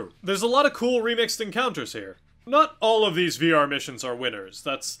that's true. There's a lot of cool remixed encounters here. Not all of these VR missions are winners,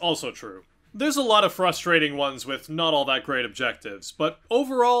 that's also true. There's a lot of frustrating ones with not all that great objectives, but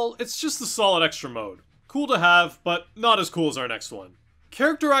overall, it's just a solid extra mode. Cool to have, but not as cool as our next one.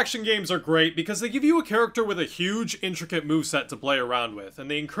 Character action games are great because they give you a character with a huge, intricate moveset to play around with,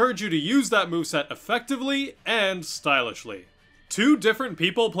 and they encourage you to use that moveset effectively and stylishly. 2 different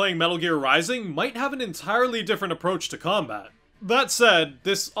people playing Metal Gear Rising might have an entirely different approach to combat. That said,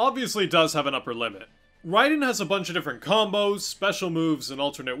 this obviously does have an upper limit. Raiden has a bunch of different combos, special moves, and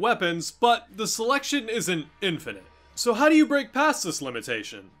alternate weapons, but the selection isn't infinite. So how do you break past this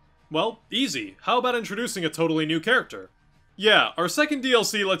limitation? Well, easy. How about introducing a totally new character? Yeah, our second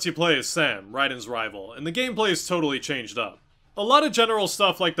DLC lets you play as Sam, Raiden's rival, and the gameplay is totally changed up. A lot of general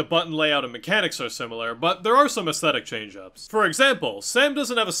stuff like the button layout and mechanics are similar, but there are some aesthetic change-ups. For example, Sam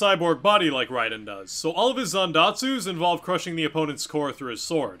doesn't have a cyborg body like Raiden does, so all of his Zandatsus involve crushing the opponent's core through his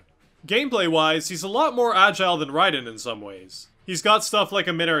sword. Gameplay-wise, he's a lot more agile than Raiden in some ways. He's got stuff like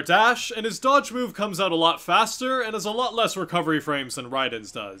a mid-air dash, and his dodge move comes out a lot faster and has a lot less recovery frames than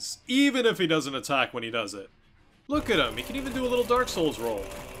Raiden's does, even if he doesn't attack when he does it. Look at him, he can even do a little Dark Souls roll.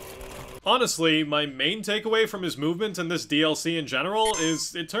 Honestly, my main takeaway from his movement in this DLC in general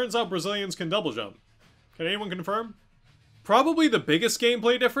is it turns out Brazilians can double jump. Can anyone confirm? Probably the biggest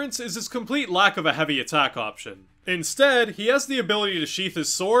gameplay difference is his complete lack of a heavy attack option. Instead, he has the ability to sheath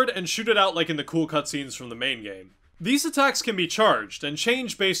his sword and shoot it out like in the cool cutscenes from the main game. These attacks can be charged and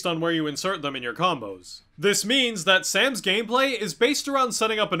change based on where you insert them in your combos. This means that Sam's gameplay is based around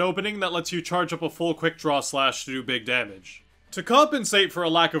setting up an opening that lets you charge up a full quick draw slash to do big damage. To compensate for a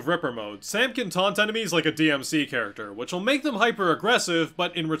lack of Ripper mode, Sam can taunt enemies like a DMC character, which will make them hyper aggressive,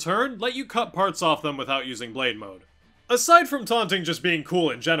 but in return, let you cut parts off them without using blade mode. Aside from taunting just being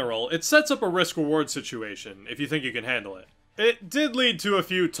cool in general, it sets up a risk-reward situation, if you think you can handle it. It did lead to a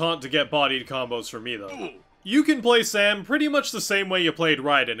few taunt-to-get-bodied combos for me, though. You can play Sam pretty much the same way you played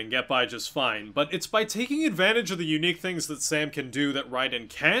Raiden and get by just fine, but it's by taking advantage of the unique things that Sam can do that Raiden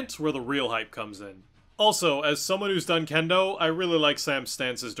can't where the real hype comes in. Also, as someone who's done kendo, I really like Sam's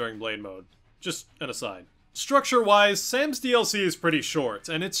stances during blade mode. Just an aside. Structure-wise, Sam's DLC is pretty short,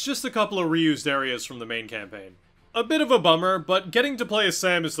 and it's just a couple of reused areas from the main campaign. A bit of a bummer, but getting to play as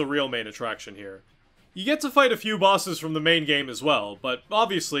Sam is the real main attraction here. You get to fight a few bosses from the main game as well, but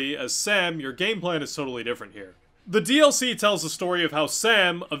obviously, as Sam, your game plan is totally different here. The DLC tells the story of how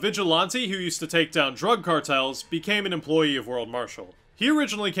Sam, a vigilante who used to take down drug cartels, became an employee of World Marshal. He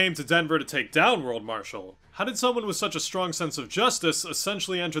originally came to Denver to take down World Marshal. How did someone with such a strong sense of justice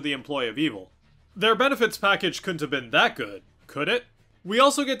essentially enter the employ of evil? Their benefits package couldn't have been that good, could it? We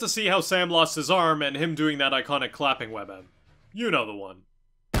also get to see how Sam lost his arm and him doing that iconic clapping webm. You know the one.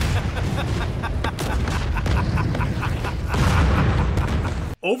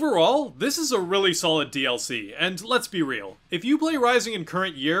 Overall, this is a really solid DLC, and let's be real, if you play Rising in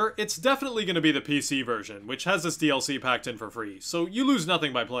current year, it's definitely going to be the PC version, which has this DLC packed in for free, so you lose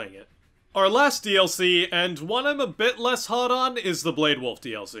nothing by playing it. Our last DLC, and one I'm a bit less hot on, is the Blade Wolf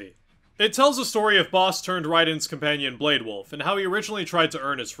DLC. It tells the story of Boss turned Raiden's companion Blade Wolf, and how he originally tried to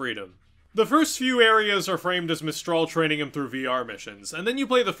earn his freedom. The first few areas are framed as Mistral training him through VR missions, and then you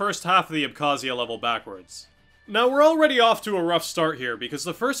play the first half of the Abkhazia level backwards. Now, we're already off to a rough start here, because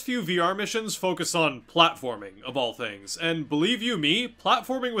the first few VR missions focus on platforming, of all things, and believe you me,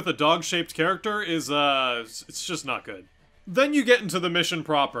 platforming with a dog-shaped character is, it's just not good. Then you get into the mission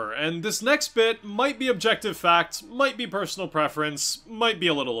proper, and this next bit might be objective fact, might be personal preference, might be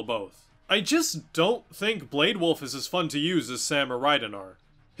a little of both. I just don't think Blade Wolf is as fun to use as Sam or Raiden are.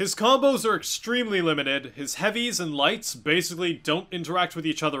 His combos are extremely limited, his heavies and lights basically don't interact with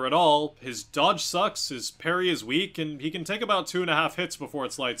each other at all, his dodge sucks, his parry is weak, and he can take about 2.5 hits before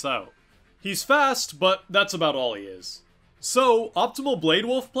it's lights out. He's fast, but that's about all he is. So, optimal Blade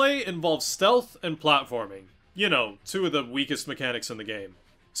Wolf play involves stealth and platforming. You know, two of the weakest mechanics in the game.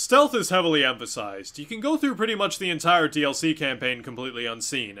 Stealth is heavily emphasized. You can go through pretty much the entire DLC campaign completely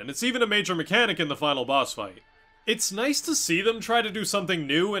unseen, and it's even a major mechanic in the final boss fight. It's nice to see them try to do something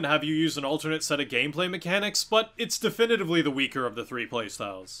new and have you use an alternate set of gameplay mechanics, but it's definitively the weaker of the three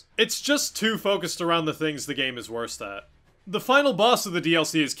playstyles. It's just too focused around the things the game is worst at. The final boss of the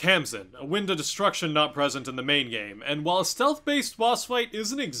DLC is Kamzin, a wind of destruction not present in the main game, and while a stealth-based boss fight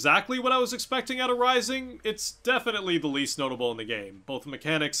isn't exactly what I was expecting out of Rising, it's definitely the least notable in the game, both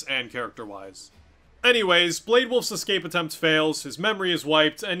mechanics and character-wise. Anyways, Blade Wolf's escape attempt fails, his memory is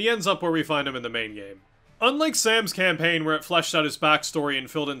wiped, and he ends up where we find him in the main game. Unlike Sam's campaign where it fleshed out his backstory and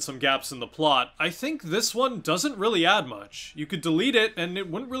filled in some gaps in the plot, I think this one doesn't really add much. You could delete it, and it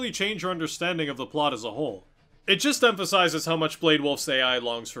wouldn't really change your understanding of the plot as a whole. It just emphasizes how much Blade Wolf's AI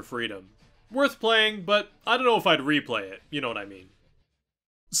longs for freedom. Worth playing, but I don't know if I'd replay it, you know what I mean.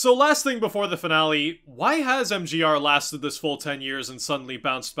 So last thing before the finale, why has MGR lasted this full 10 years and suddenly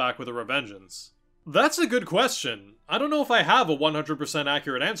bounced back with a Revengeance? That's a good question. I don't know if I have a 100%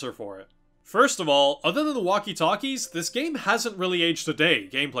 accurate answer for it. First of all, other than the walkie-talkies, this game hasn't really aged a day,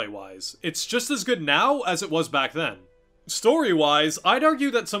 gameplay-wise. It's just as good now as it was back then. Story-wise, I'd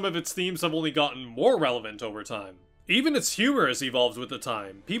argue that some of its themes have only gotten more relevant over time. Even its humor has evolved with the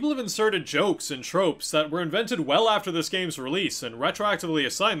time. People have inserted jokes and tropes that were invented well after this game's release and retroactively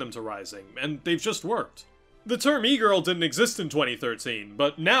assigned them to Rising, and they've just worked. The term e-girl didn't exist in 2013,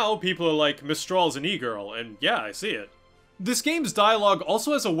 but now people are like, Mistral's an e-girl, and yeah, I see it. This game's dialogue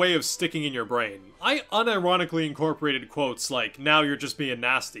also has a way of sticking in your brain. I unironically incorporated quotes like, now you're just being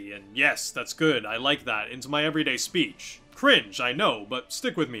nasty, and yes, that's good, I like that, into my everyday speech. Cringe, I know, but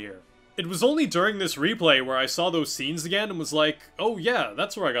stick with me here. It was only during this replay where I saw those scenes again and was like, oh yeah,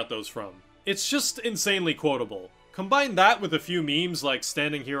 that's where I got those from. It's just insanely quotable. Combine that with a few memes like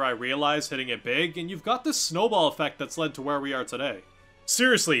standing here I realize hitting it big, and you've got this snowball effect that's led to where we are today.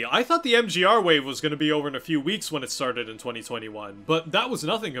 Seriously, I thought the MGR wave was going to be over in a few weeks when it started in 2021, but that was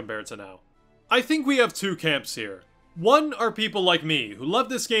nothing compared to now. I think we have two camps here. One are people like me, who loved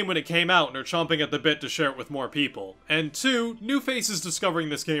this game when it came out and are chomping at the bit to share it with more people, and two, new faces discovering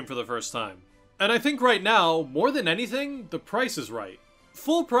this game for the first time. And I think right now, more than anything, the price is right.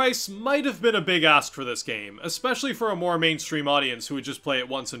 Full price might have been a big ask for this game, especially for a more mainstream audience who would just play it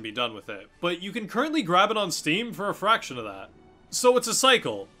once and be done with it, but you can currently grab it on Steam for a fraction of that. So it's a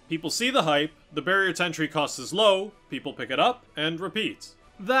cycle. People see the hype, the barrier to entry cost is low, people pick it up, and repeat.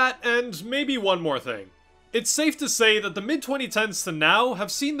 That, and maybe one more thing. It's safe to say that the mid-2010s to now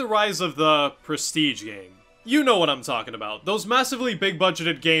have seen the rise of the prestige game. You know what I'm talking about, those massively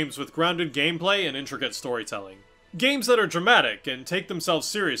big-budgeted games with grounded gameplay and intricate storytelling. Games that are dramatic and take themselves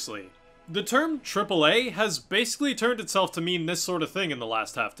seriously. The term AAA has basically turned itself to mean this sort of thing in the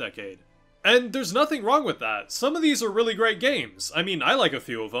last half-decade. And there's nothing wrong with that. Some of these are really great games. I mean, I like a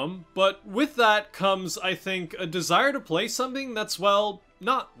few of them, but with that comes, I think, a desire to play something that's, well,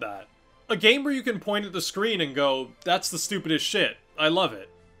 not that. A game where you can point at the screen and go, that's the stupidest shit, I love it.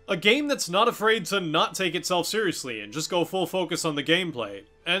 A game that's not afraid to not take itself seriously and just go full focus on the gameplay.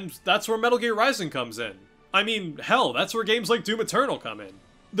 And that's where Metal Gear Rising comes in. I mean, hell, that's where games like Doom Eternal come in.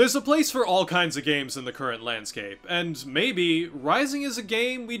 There's a place for all kinds of games in the current landscape, and maybe Rising is a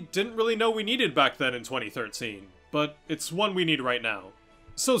game we didn't really know we needed back then in 2013, but it's one we need right now.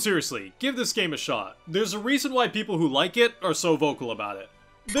 So seriously, give this game a shot. There's a reason why people who like it are so vocal about it.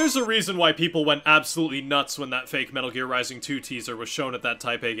 There's a reason why people went absolutely nuts when that fake Metal Gear Rising 2 teaser was shown at that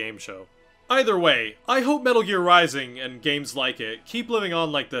Taipei game show. Either way, I hope Metal Gear Rising, and games like it, keep living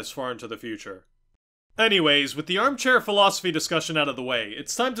on like this far into the future. Anyways, with the armchair philosophy discussion out of the way,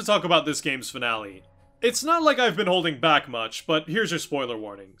 it's time to talk about this game's finale. It's not like I've been holding back much, but here's your spoiler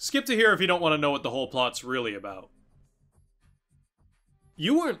warning. Skip to here if you don't want to know what the whole plot's really about.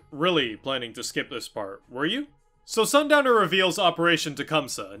 You weren't really planning to skip this part, were you? So Sundowner reveals Operation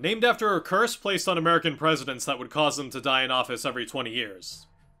Tecumseh, named after a curse placed on American presidents that would cause them to die in office every 20 years.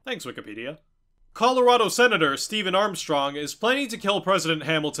 Thanks, Wikipedia. Colorado Senator Stephen Armstrong is planning to kill President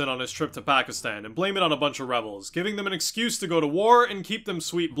Hamilton on his trip to Pakistan and blame it on a bunch of rebels, giving them an excuse to go to war and keep them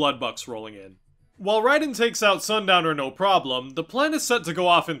sweet blood bucks rolling in. While Raiden takes out Sundowner no problem, the plan is set to go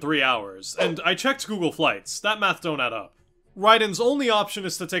off in 3 hours, and I checked Google Flights, that math don't add up. Raiden's only option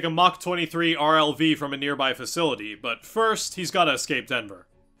is to take a Mach 23 RLV from a nearby facility, but first, he's gotta escape Denver.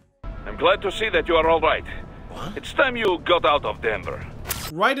 I'm glad to see that you are alright. It's time you got out of Denver.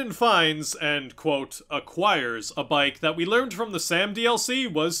 Raiden finds and, quote, acquires a bike that we learned from the Sam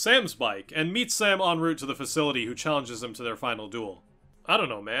DLC was Sam's bike, and meets Sam en route to the facility who challenges him to their final duel. I don't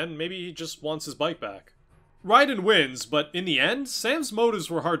know, man, maybe he just wants his bike back. Raiden wins, but in the end, Sam's motives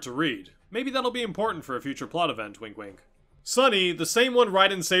were hard to read. Maybe that'll be important for a future plot event, wink wink. Sonny, the same one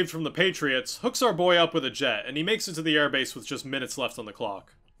Raiden saved from the Patriots, hooks our boy up with a jet, and he makes it to the airbase with just minutes left on the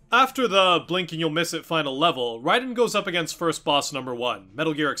clock. After the blink and you'll miss it final level, Raiden goes up against first boss number 1,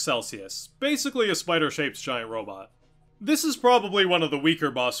 Metal Gear Excelsius, basically a spider-shaped giant robot. This is probably one of the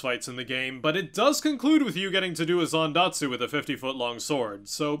weaker boss fights in the game, but it does conclude with you getting to do a Zandatsu with a 50-foot long sword,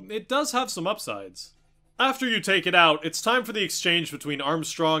 so it does have some upsides. After you take it out, it's time for the exchange between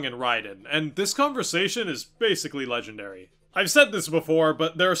Armstrong and Raiden, and this conversation is basically legendary. I've said this before,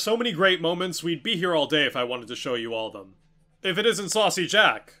 but there are so many great moments, we'd be here all day if I wanted to show you all of them. If it isn't Saucy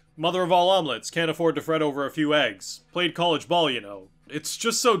Jack, mother of all omelets, can't afford to fret over a few eggs, played college ball, you know. It's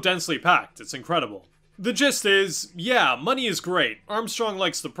just so densely packed, it's incredible. The gist is, yeah, money is great, Armstrong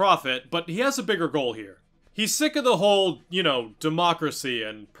likes the profit, but he has a bigger goal here. He's sick of the whole, you know, democracy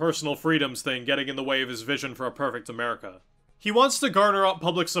and personal freedoms thing getting in the way of his vision for a perfect America. He wants to garner up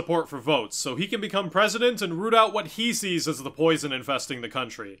public support for votes so he can become president and root out what he sees as the poison infesting the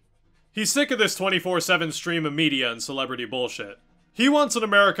country. He's sick of this 24/7 stream of media and celebrity bullshit. He wants an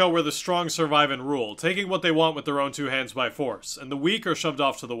America where the strong survive and rule, taking what they want with their own two hands by force, and the weak are shoved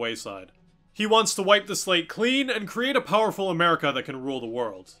off to the wayside. He wants to wipe the slate clean and create a powerful America that can rule the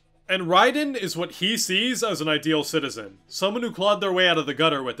world. And Raiden is what he sees as an ideal citizen, someone who clawed their way out of the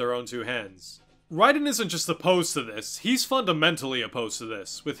gutter with their own two hands. Raiden isn't just opposed to this, he's fundamentally opposed to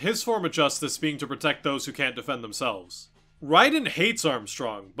this, with his form of justice being to protect those who can't defend themselves. Raiden hates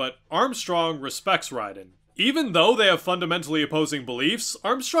Armstrong, but Armstrong respects Raiden. Even though they have fundamentally opposing beliefs,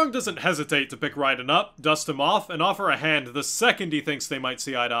 Armstrong doesn't hesitate to pick Raiden up, dust him off, and offer a hand the second he thinks they might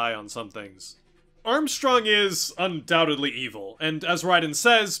see eye to eye on some things. Armstrong is undoubtedly evil, and as Raiden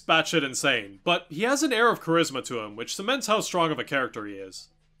says, batshit insane, but he has an air of charisma to him, which cements how strong of a character he is.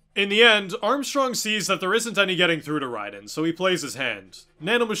 In the end, Armstrong sees that there isn't any getting through to Raiden, so he plays his hand.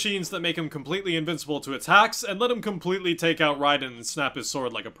 Nanomachines that make him completely invincible to attacks, and let him completely take out Raiden and snap his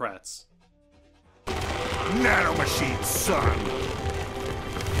sword like a Pretz. Nanomachine, son!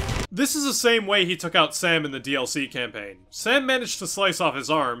 This is the same way he took out Sam in the DLC campaign. Sam managed to slice off his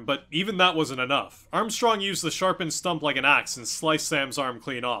arm, but even that wasn't enough. Armstrong used the sharpened stump like an axe and sliced Sam's arm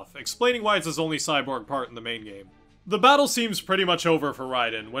clean off, explaining why it's his only cyborg part in the main game. The battle seems pretty much over for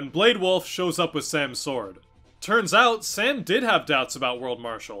Raiden when Blade Wolf shows up with Sam's sword. Turns out, Sam did have doubts about World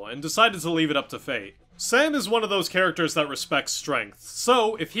Marshal, and decided to leave it up to fate. Sam is one of those characters that respects strength,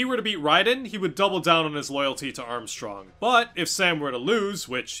 so if he were to beat Raiden, he would double down on his loyalty to Armstrong. But if Sam were to lose,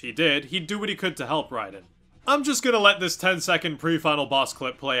 which he did, he'd do what he could to help Raiden. I'm just gonna let this 10-second pre-final boss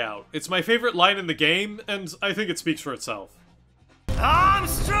clip play out. It's my favorite line in the game, and I think it speaks for itself.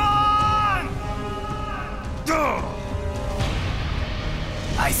 Armstrong! Duh!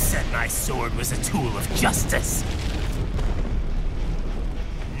 I said my sword was a tool of justice.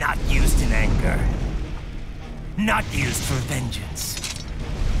 Not used in anger. Not used for vengeance.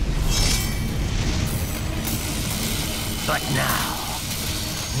 But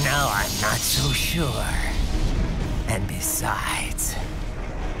now I'm not so sure. And besides,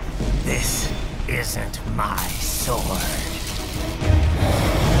 this isn't my sword.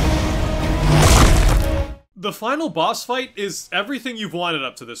 The final boss fight is everything you've wanted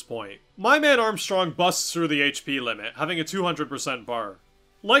up to this point. My man Armstrong busts through the HP limit, having a 200% bar.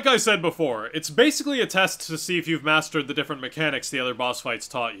 Like I said before, it's basically a test to see if you've mastered the different mechanics the other boss fights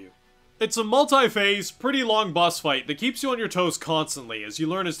taught you. It's a multi-phase, pretty long boss fight that keeps you on your toes constantly as you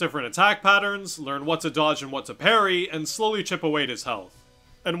learn his different attack patterns, learn what to dodge and what to parry, and slowly chip away at his health.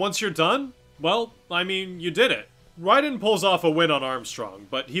 And once you're done, well, I mean, you did it. Raiden pulls off a win on Armstrong,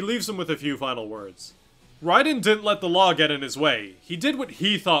 but he leaves him with a few final words. Raiden didn't let the law get in his way. He did what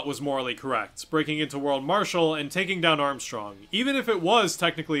he thought was morally correct, breaking into World Marshal and taking down Armstrong, even if it was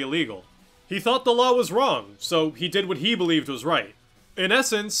technically illegal. He thought the law was wrong, so he did what he believed was right. In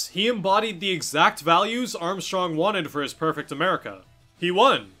essence, he embodied the exact values Armstrong wanted for his perfect America. He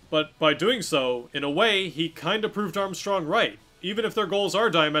won, but by doing so, in a way, he kinda proved Armstrong right, even if their goals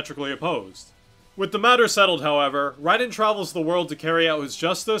are diametrically opposed. With the matter settled, however, Raiden travels the world to carry out his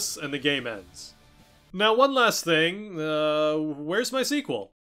justice, and the game ends. Now, one last thing, where's my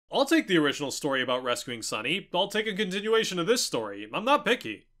sequel? I'll take the original story about rescuing Sonny, I'll take a continuation of this story, I'm not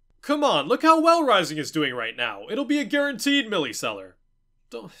picky. Come on, look how well Rising is doing right now, it'll be a guaranteed milli-seller.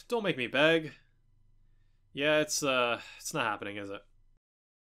 Don't make me beg. Yeah, it's not happening, is it?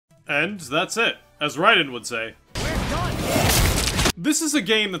 And that's it, as Raiden would say. We're done! This is a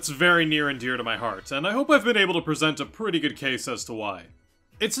game that's very near and dear to my heart, and I hope I've been able to present a pretty good case as to why.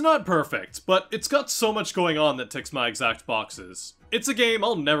 It's not perfect, but it's got so much going on that ticks my exact boxes. It's a game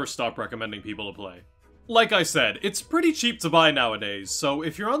I'll never stop recommending people to play. Like I said, it's pretty cheap to buy nowadays, so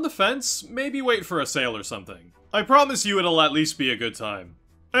if you're on the fence, maybe wait for a sale or something. I promise you it'll at least be a good time.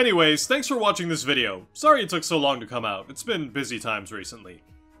 Anyways, thanks for watching this video. Sorry it took so long to come out, it's been busy times recently.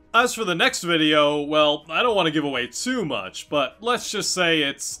 As for the next video, well, I don't want to give away too much, but let's just say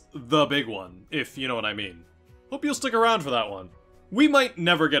it's the big one, if you know what I mean. Hope you'll stick around for that one. We might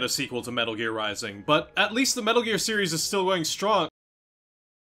never get a sequel to Metal Gear Rising, but at least the Metal Gear series is still going strong.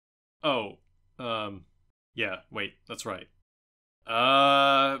 Oh, yeah, wait, that's right.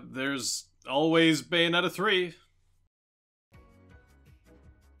 There's always Bayonetta 3.